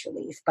stress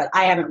relief, but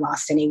I haven't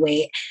lost any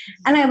weight.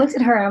 And I looked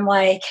at her and I'm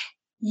like,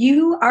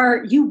 you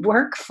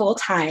work full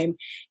time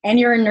and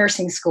you're in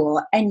nursing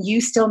school and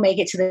you still make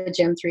it to the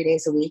gym 3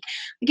 days a week.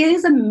 Like, it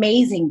is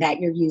amazing that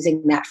you're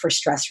using that for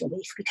stress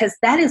relief, because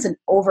that is an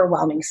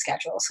overwhelming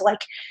schedule. So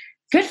like,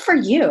 good for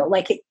you.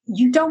 Like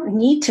you don't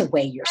need to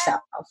weigh yourself.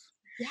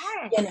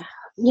 Yes.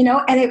 You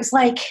know, and it was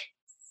like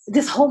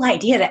this whole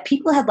idea that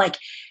people had like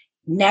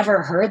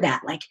never heard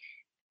that. Like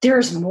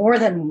there's more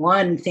than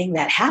one thing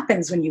that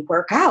happens when you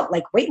work out.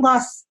 Like weight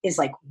loss is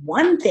like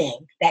one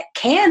thing that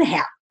can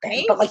happen,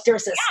 Right? but like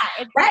there's this,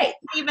 It's right.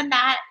 Even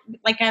that,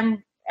 like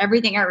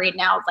everything I read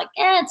now is like,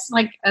 it's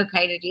like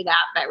okay to do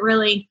that, but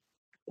really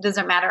it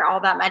doesn't matter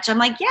all that much. I'm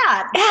like,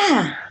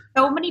 Yeah.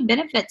 so many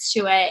benefits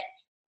to it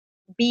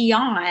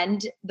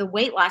beyond the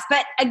weight loss.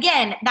 But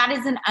again, that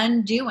is an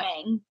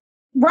undoing.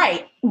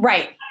 Right.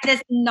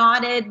 This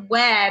knotted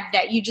web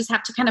that you just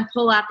have to kind of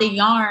pull out the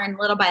yarn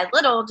little by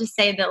little to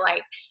say that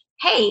like,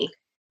 hey,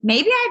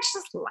 maybe I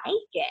just like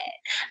it.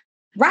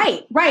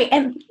 Right.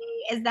 And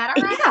is that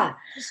all right? Yeah,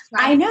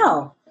 I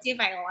know. See if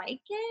I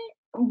like it.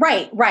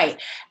 Right.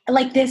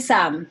 Like this,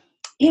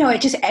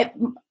 it just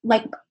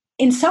like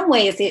in some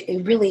ways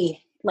it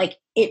really like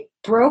it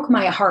broke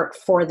my heart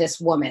for this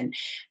woman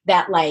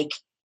that like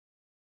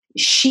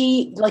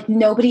she like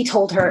nobody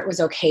told her it was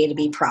okay to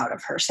be proud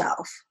of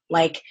herself.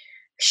 Like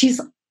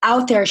she's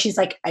out there, she's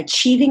like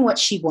achieving what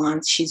she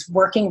wants. She's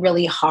working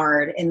really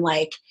hard and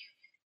like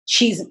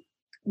she's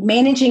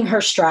managing her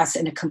stress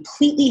in a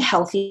completely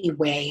healthy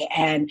way.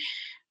 And,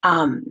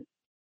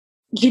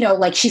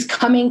 like she's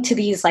coming to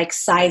these like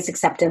size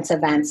acceptance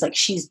events, like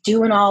she's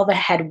doing all the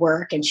head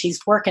work and she's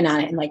working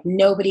on it. And like,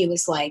 nobody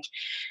was like,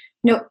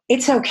 no,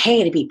 it's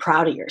okay to be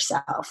proud of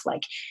yourself.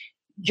 Like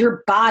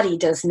your body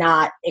does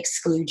not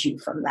exclude you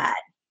from that,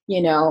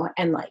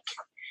 and like,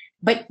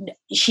 but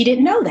she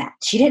didn't know that.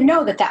 She didn't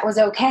know that that was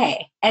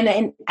okay.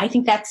 And I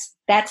think that's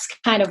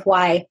kind of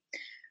why,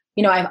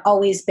 I've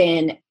always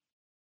been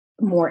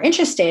more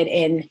interested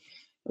in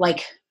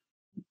like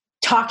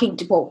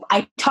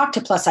I talk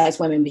to plus size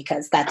women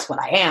because that's what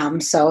I am.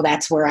 So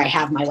that's where I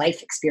have my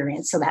life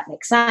experience. So that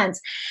makes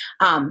sense.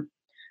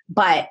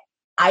 But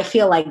I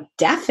feel like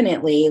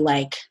definitely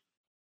like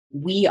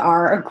we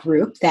are a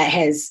group that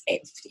is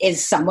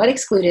somewhat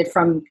excluded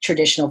from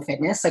traditional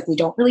fitness. Like we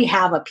don't really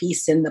have a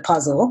piece in the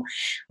puzzle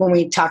when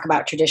we talk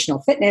about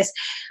traditional fitness,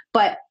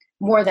 but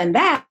more than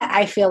that,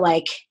 I feel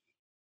like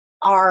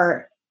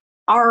our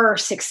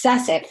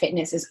success at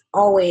fitness is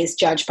always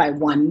judged by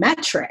one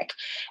metric.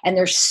 And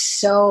there's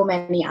so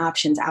many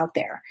options out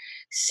there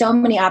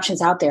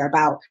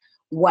about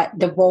what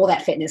the role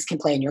that fitness can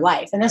play in your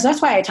life. And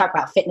that's why I talk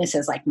about fitness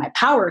as like my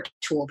power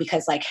tool,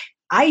 because like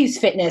I use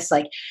fitness,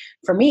 like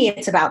for me,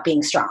 it's about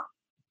being strong.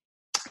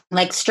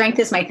 Like strength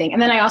is my thing.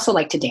 And then I also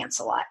like to dance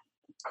a lot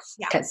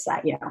because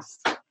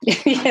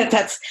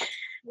that's,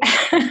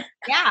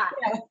 yeah.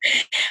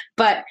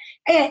 But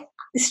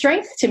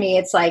strength to me,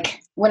 it's like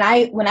when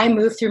I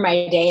move through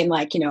my day and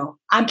like,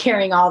 I'm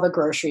carrying all the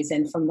groceries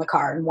in from the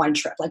car in one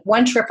trip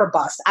or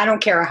bust. I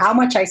don't care how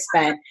much I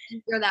spent.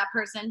 You're that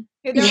person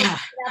who goes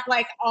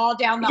like all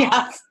down the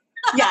aisle.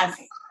 Yes.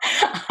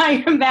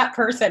 I am that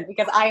person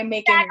because I am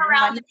making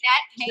around the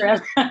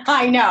trip.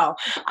 I know.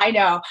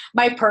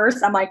 My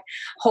purse, I'm like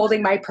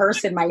holding my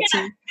purse in my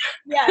teeth.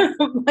 Yes.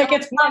 Like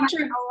it's one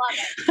trip. I love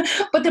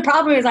it. But the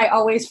problem is I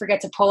always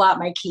forget to pull out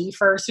my key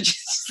first, which is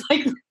just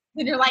like,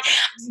 and you're like,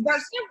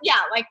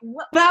 like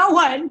what? That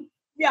one.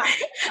 Yeah.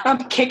 I'm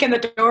kicking the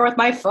door with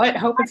my foot,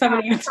 hoping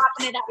somebody is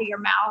dropping it out of your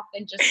mouth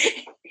and just.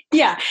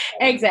 Yeah,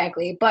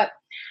 exactly. But,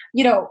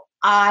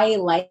 I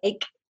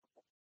like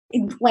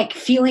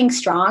feeling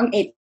strong.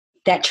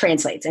 That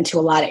translates into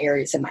a lot of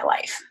areas in my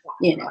life,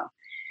 Yeah.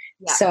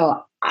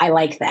 So I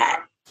like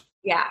that.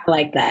 Yeah. I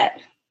like that.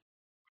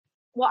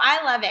 Well,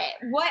 I love it.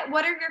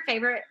 What are your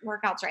favorite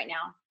workouts right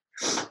now?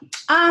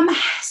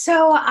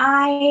 So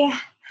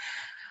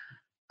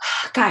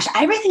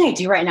everything I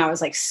do right now is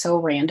like so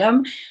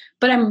random,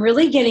 but I'm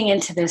really getting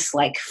into this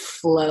like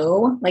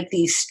flow, like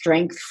these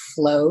strength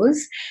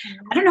flows.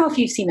 Mm-hmm. I don't know if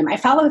you've seen them. I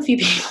follow a few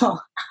people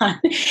on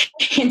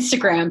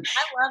Instagram.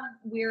 I love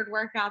weird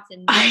workouts.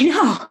 I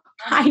know.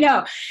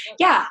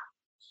 Yeah.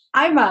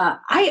 I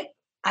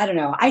don't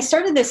know. I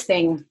started this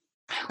thing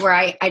where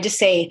I just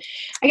say,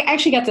 I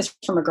actually got this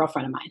from a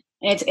girlfriend of mine,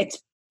 and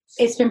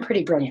it's been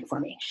pretty brilliant for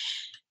me.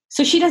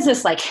 So she does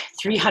this like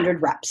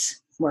 300 reps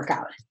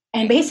workout.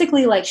 And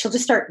basically, like, she'll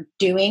just start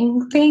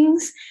doing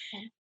things,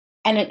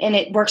 and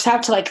it works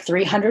out to like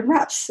 300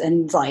 reps.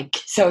 And like,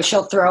 so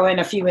she'll throw in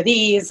a few of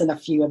these and a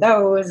few of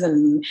those,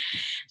 and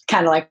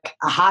kind of like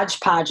a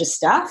hodgepodge of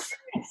stuff.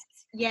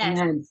 Yes. And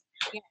then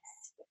at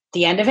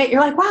the end of it,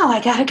 you're like, wow, I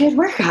got a good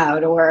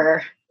workout,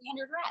 or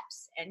 300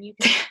 reps, and you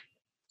can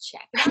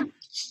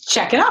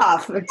check it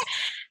off. I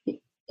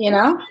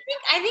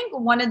think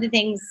one of the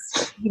things,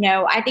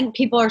 I think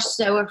people are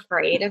so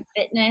afraid of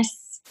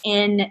fitness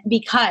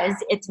because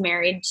it's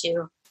married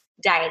to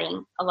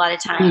dieting a lot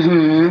of times.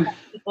 Mm-hmm.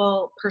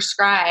 People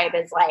prescribe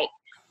as like,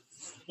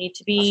 you need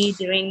to be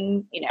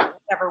doing,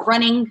 whatever,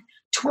 running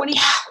 20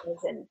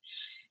 miles and,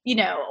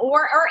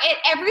 or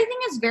everything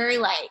is very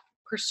like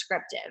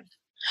prescriptive.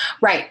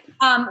 Right.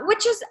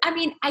 Which is,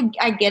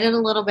 I get it a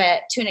little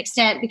bit to an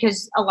extent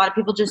because a lot of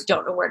people just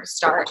don't know where to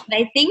start. But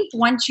I think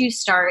once you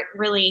start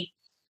really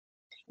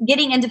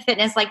getting into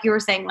fitness, like you were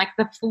saying, like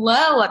the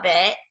flow of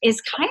it is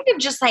kind of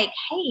just like,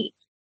 hey,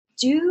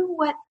 do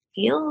what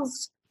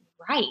feels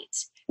right.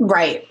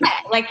 Right. Yeah,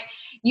 like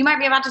you might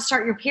be about to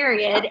start your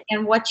period,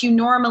 and what you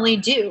normally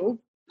do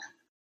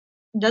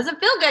doesn't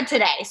feel good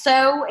today.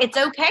 So it's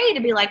okay to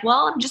be like,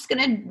 well, I'm just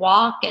going to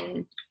walk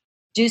and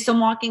do some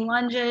walking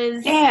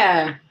lunges.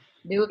 Yeah.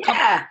 Do a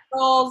couple of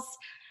rolls.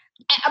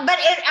 But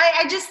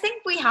I just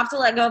think we have to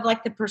let go of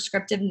like the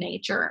prescriptive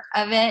nature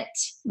of it.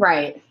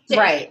 Right. To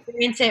Right.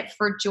 experience it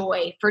for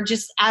joy, for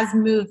just as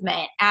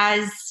movement,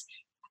 as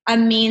a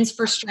means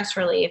for stress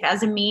relief,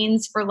 as a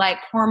means for like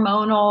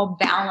hormonal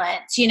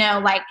balance,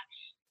 like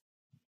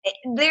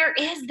there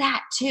is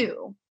that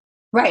too.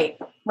 Right.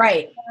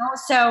 Right.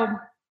 So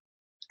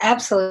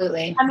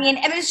absolutely. I mean,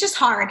 and it's just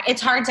hard.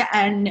 It's hard to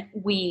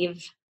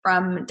unweave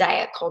from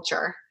diet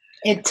culture.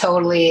 It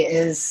totally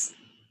is.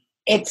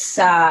 It's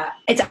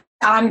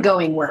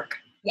ongoing work.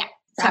 Yeah.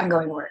 It's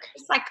ongoing work.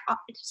 It's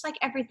just like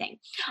everything.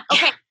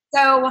 Okay.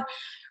 So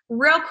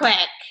real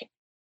quick,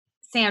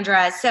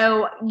 Sandra,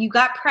 so you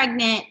got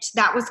pregnant.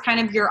 That was kind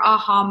of your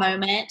aha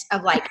moment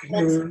of like,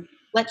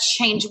 let's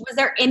change. Was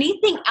there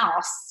anything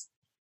else,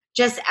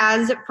 just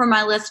as for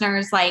my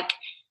listeners, like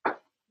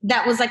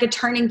that was like a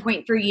turning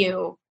point for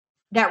you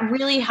that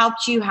really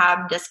helped you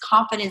have this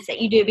confidence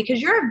that you do?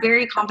 Because you're a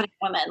very confident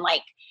woman.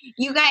 Like,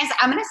 you guys,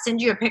 I'm going to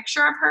send you a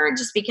picture of her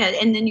just because,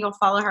 and then you'll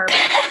follow her.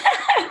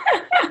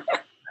 I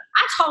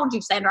told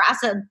you, Sandra, I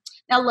said,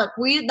 now look,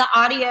 we are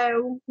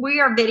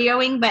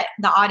videoing, but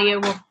the audio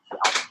will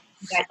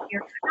you guys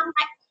hear. I'm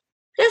like,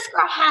 this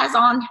girl has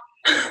on,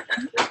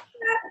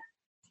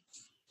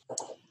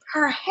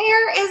 her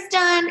hair is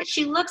done.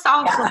 She looks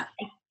awesome.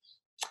 Yeah.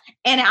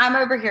 And I'm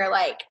over here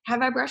like,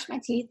 have I brushed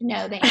my teeth?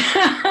 No, they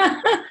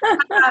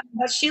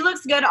but she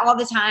looks good all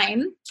the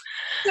time.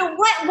 So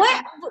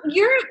what,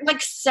 you're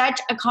like such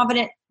a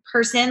confident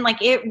person,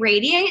 like it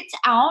radiates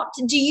out.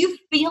 Do you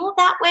feel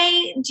that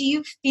way? Do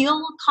you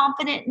feel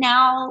confident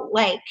now?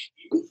 Like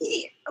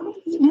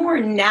more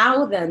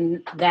now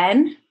than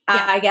then,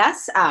 I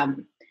guess.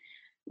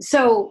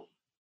 So,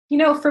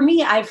 for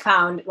me, I've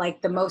found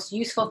like the most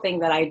useful thing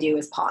that I do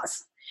is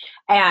pause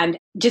and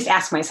just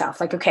ask myself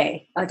like,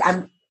 okay, like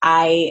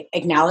I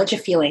acknowledge a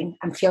feeling.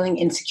 I'm feeling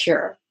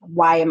insecure.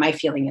 Why am I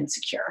feeling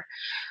insecure?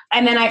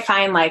 And then I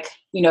find like,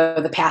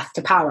 the path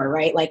to power,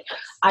 right? Like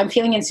I'm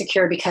feeling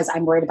insecure because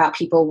I'm worried about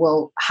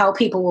how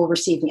people will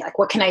receive me. Like,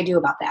 what can I do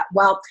about that?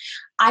 Well,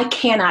 I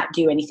cannot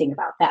do anything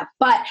about that,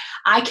 but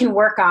I can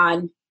work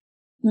on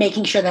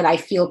making sure that I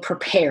feel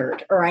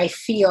prepared or I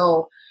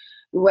feel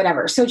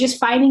whatever. So just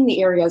finding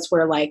the areas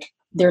where like,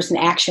 there's an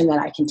action that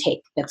I can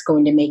take that's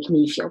going to make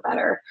me feel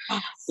better.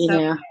 You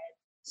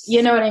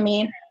know what I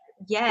mean?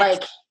 Yes.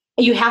 Like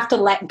you have to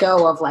let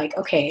go of like,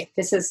 okay,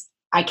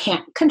 I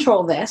can't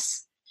control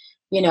this,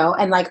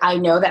 and like, I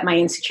know that my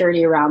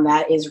insecurity around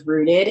that is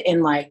rooted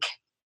in like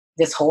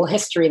this whole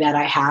history that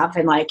I have.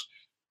 And like,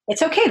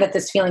 it's okay that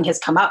this feeling has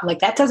come up. Like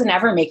that doesn't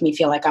ever make me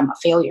feel like I'm a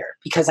failure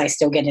because I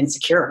still get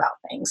insecure about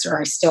things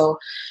or I still,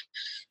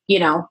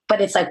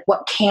 but it's like,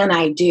 what can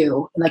I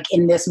do like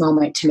in this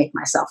moment to make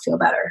myself feel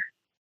better?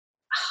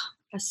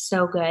 That's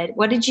so good.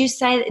 What did you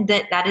say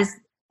that is,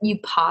 you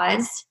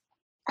pause?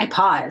 I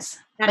pause.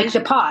 That like is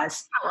the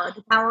pause.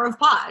 The power of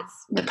pause.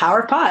 The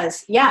power of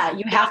pause. Yeah.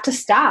 You have to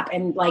stop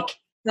and like.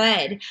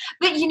 Good.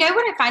 But you know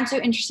what I find so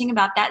interesting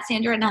about that,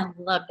 Sandra, and I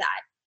love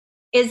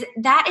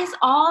that is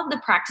all the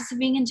practice of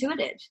being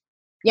intuitive.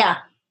 Yeah.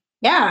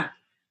 Yeah.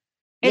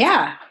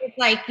 It's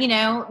like,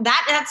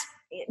 that's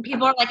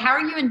people are like, how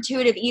are you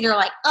intuitive eater?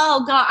 Like,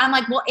 oh God. I'm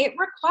like, well, it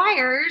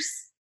requires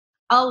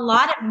a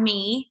lot of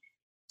me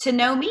to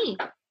know me.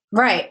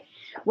 Right.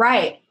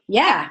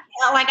 Yeah.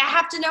 Like I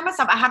have to know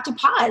myself. I have to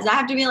pause. I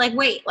have to be like,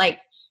 wait, like,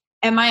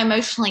 am I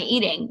emotionally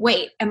eating?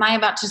 Wait, am I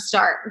about to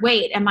start?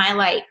 Wait, am I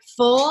like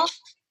full?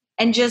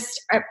 And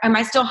am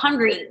I still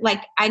hungry?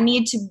 Like I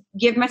need to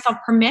give myself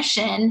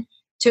permission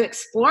to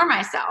explore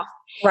myself.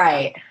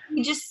 Right.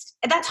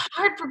 That's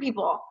hard for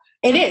people.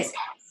 It is.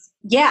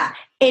 Yeah,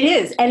 it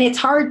is. And it's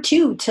hard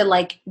too to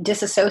like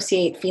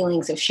disassociate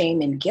feelings of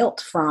shame and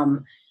guilt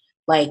from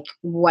like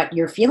what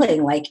you're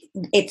feeling. Like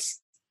it's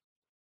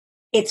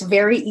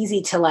very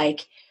easy to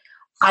like,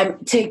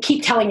 to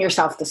keep telling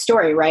yourself the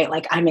story, right?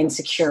 Like I'm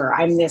insecure,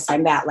 I'm this,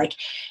 I'm that. Like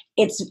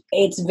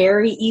it's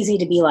very easy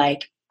to be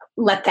like,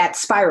 let that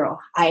spiral.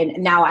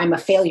 Now I'm a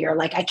failure.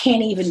 Like I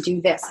can't even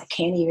do this. I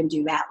can't even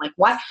do that. Like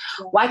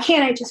why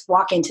can't I just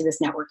walk into this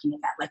networking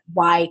event? Like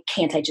why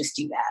can't I just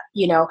do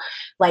that?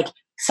 Like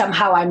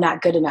somehow I'm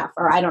not good enough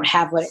or I don't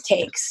have what it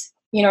takes.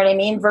 You know what I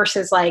mean?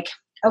 Versus like,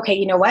 okay,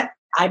 you know what?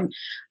 I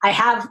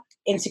have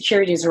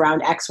insecurities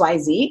around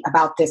XYZ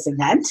about this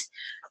event.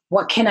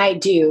 What can I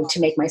do to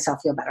make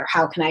myself feel better?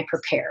 How can I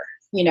prepare?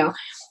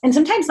 And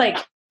sometimes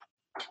like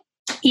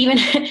even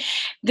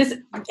this,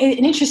 an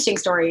interesting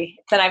story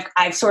that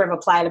I've sort of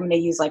applied. I'm going to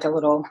use like a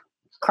little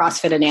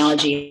CrossFit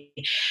analogy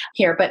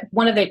here, but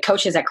one of the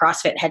coaches at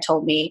CrossFit had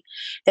told me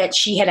that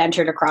she had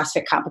entered a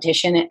CrossFit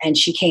competition and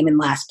she came in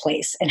last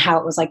place and how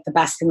it was like the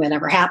best thing that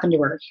ever happened to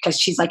her because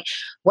she's like,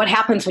 what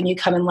happens when you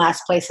come in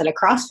last place at a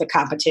CrossFit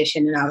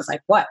competition? And I was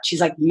like, what?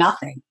 She's like,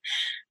 nothing.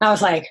 And I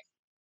was like,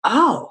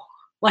 oh,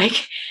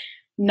 like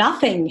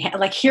nothing.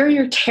 Like here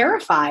you're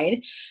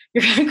terrified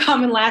you're going to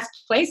come in last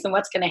place and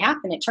what's going to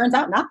happen? It turns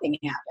out nothing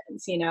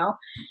happens,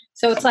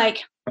 So it's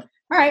like,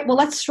 all right, well,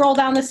 let's stroll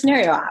down the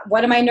scenario.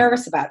 What am I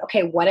nervous about?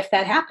 Okay, what if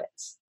that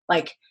happens?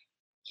 Like,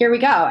 here we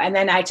go. And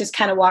then I just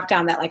kind of walk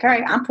down that like, all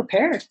right, I'm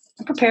prepared.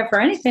 I'm prepared for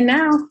anything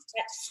now.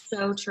 That's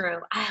so true.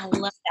 I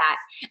love that.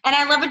 And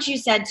I love what you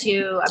said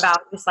too about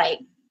just like,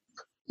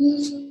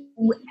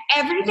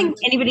 everything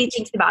anybody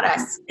thinks about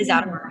us is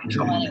out of our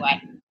control anyway.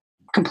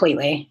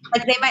 Completely.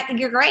 Like they might think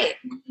you're great.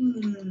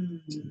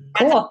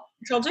 Cool.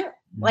 Control too.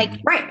 Like,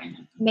 right.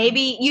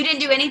 Maybe you didn't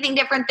do anything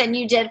different than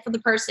you did for the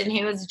person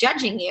who was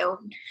judging you.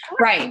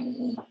 Right.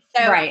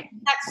 So right.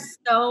 That's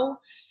so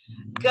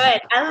good.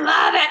 I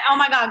love it. Oh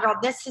my God, girl,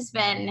 this has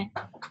been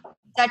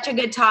such a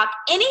good talk.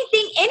 Any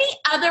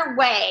other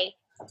way,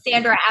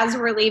 Sandra, as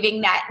we're leaving,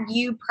 that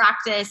you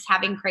practice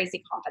having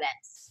crazy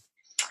confidence?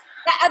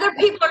 That other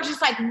people are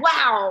just like,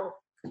 wow,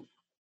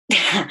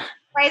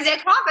 crazy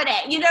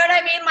confident. You know what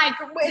I mean? Like,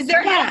 is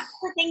there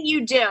anything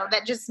you do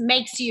that just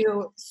makes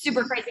you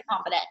super crazy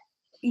confident?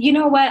 You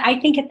know what? I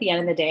think at the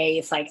end of the day,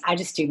 it's like, I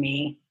just do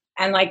me.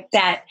 And like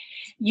that,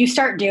 you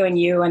start doing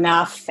you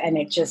enough and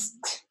it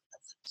just,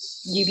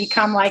 you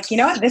become like, you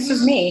know what, this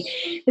is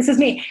me. This is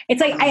me.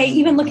 It's like, I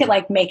even look at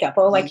like makeup.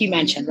 Oh, like you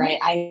mentioned, right?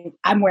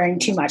 I'm wearing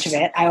too much of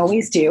it. I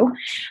always do.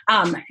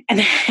 And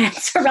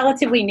it's a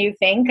relatively new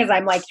thing because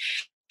I'm like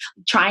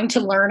trying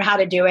to learn how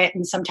to do it.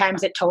 And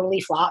sometimes it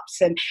totally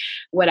flops and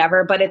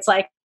whatever, but it's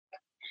like,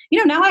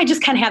 now I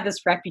just kind of have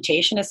this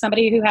reputation as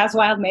somebody who has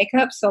wild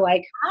makeup. So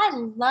like, I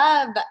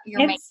love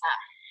your makeup.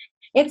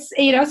 It's,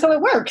 so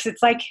it works.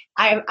 It's like,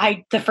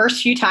 I the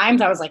first few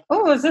times I was like,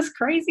 oh, is this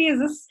crazy? Is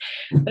this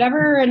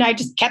whatever? And I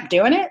just kept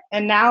doing it.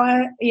 And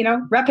now,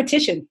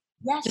 repetition.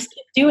 Yes. Just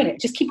keep doing it.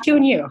 Just keep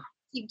doing you.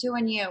 Keep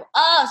doing you.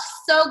 Oh,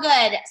 so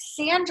good.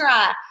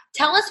 Sandra,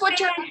 tell us what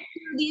you're doing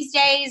these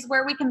days,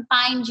 where we can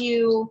find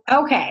you.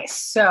 Okay.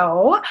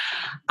 So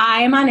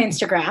I'm on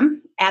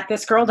Instagram at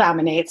This Girl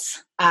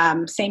Dominates.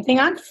 Same thing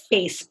on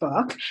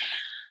Facebook.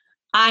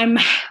 I'm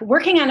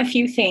working on a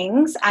few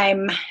things.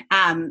 I'm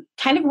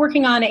kind of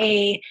working on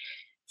a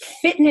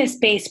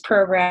fitness-based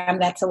program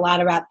that's a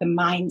lot about the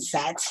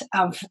mindset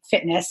of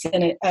fitness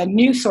and a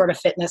new sort of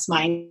fitness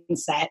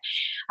mindset.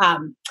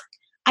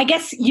 I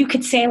guess you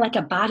could say like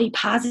a body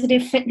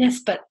positive fitness,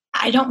 but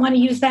I don't want to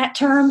use that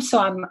term. So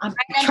I'm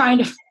trying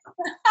to,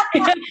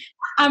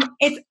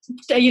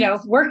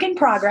 it's, work in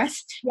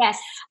progress. Yes.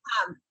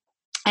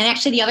 And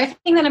actually, the other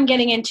thing that I'm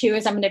getting into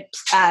is I'm going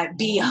to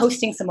be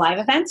hosting some live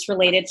events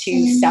related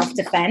to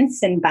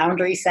self-defense and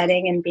boundary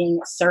setting and being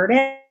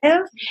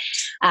assertive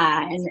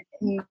and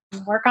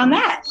work on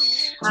that.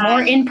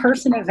 More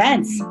in-person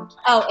events.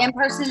 Oh,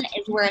 in-person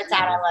is where it's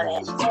at. I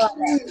love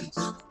it.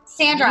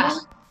 Sandra,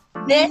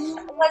 this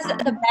was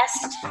the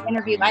best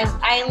interview.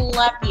 I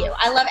love you.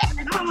 I love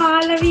everything. Oh,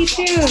 I love you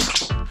too.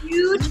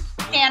 Huge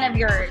fan of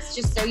yours,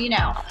 just so you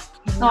know.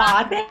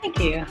 Aw, thank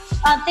you.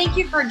 Thank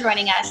you for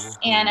joining us,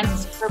 and I'm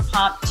super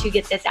pumped to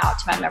get this out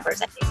to my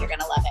members. I think you're going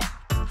to love it.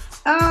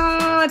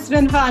 Oh, it's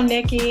been fun,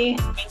 Nikki.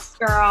 Thanks,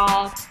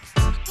 girl.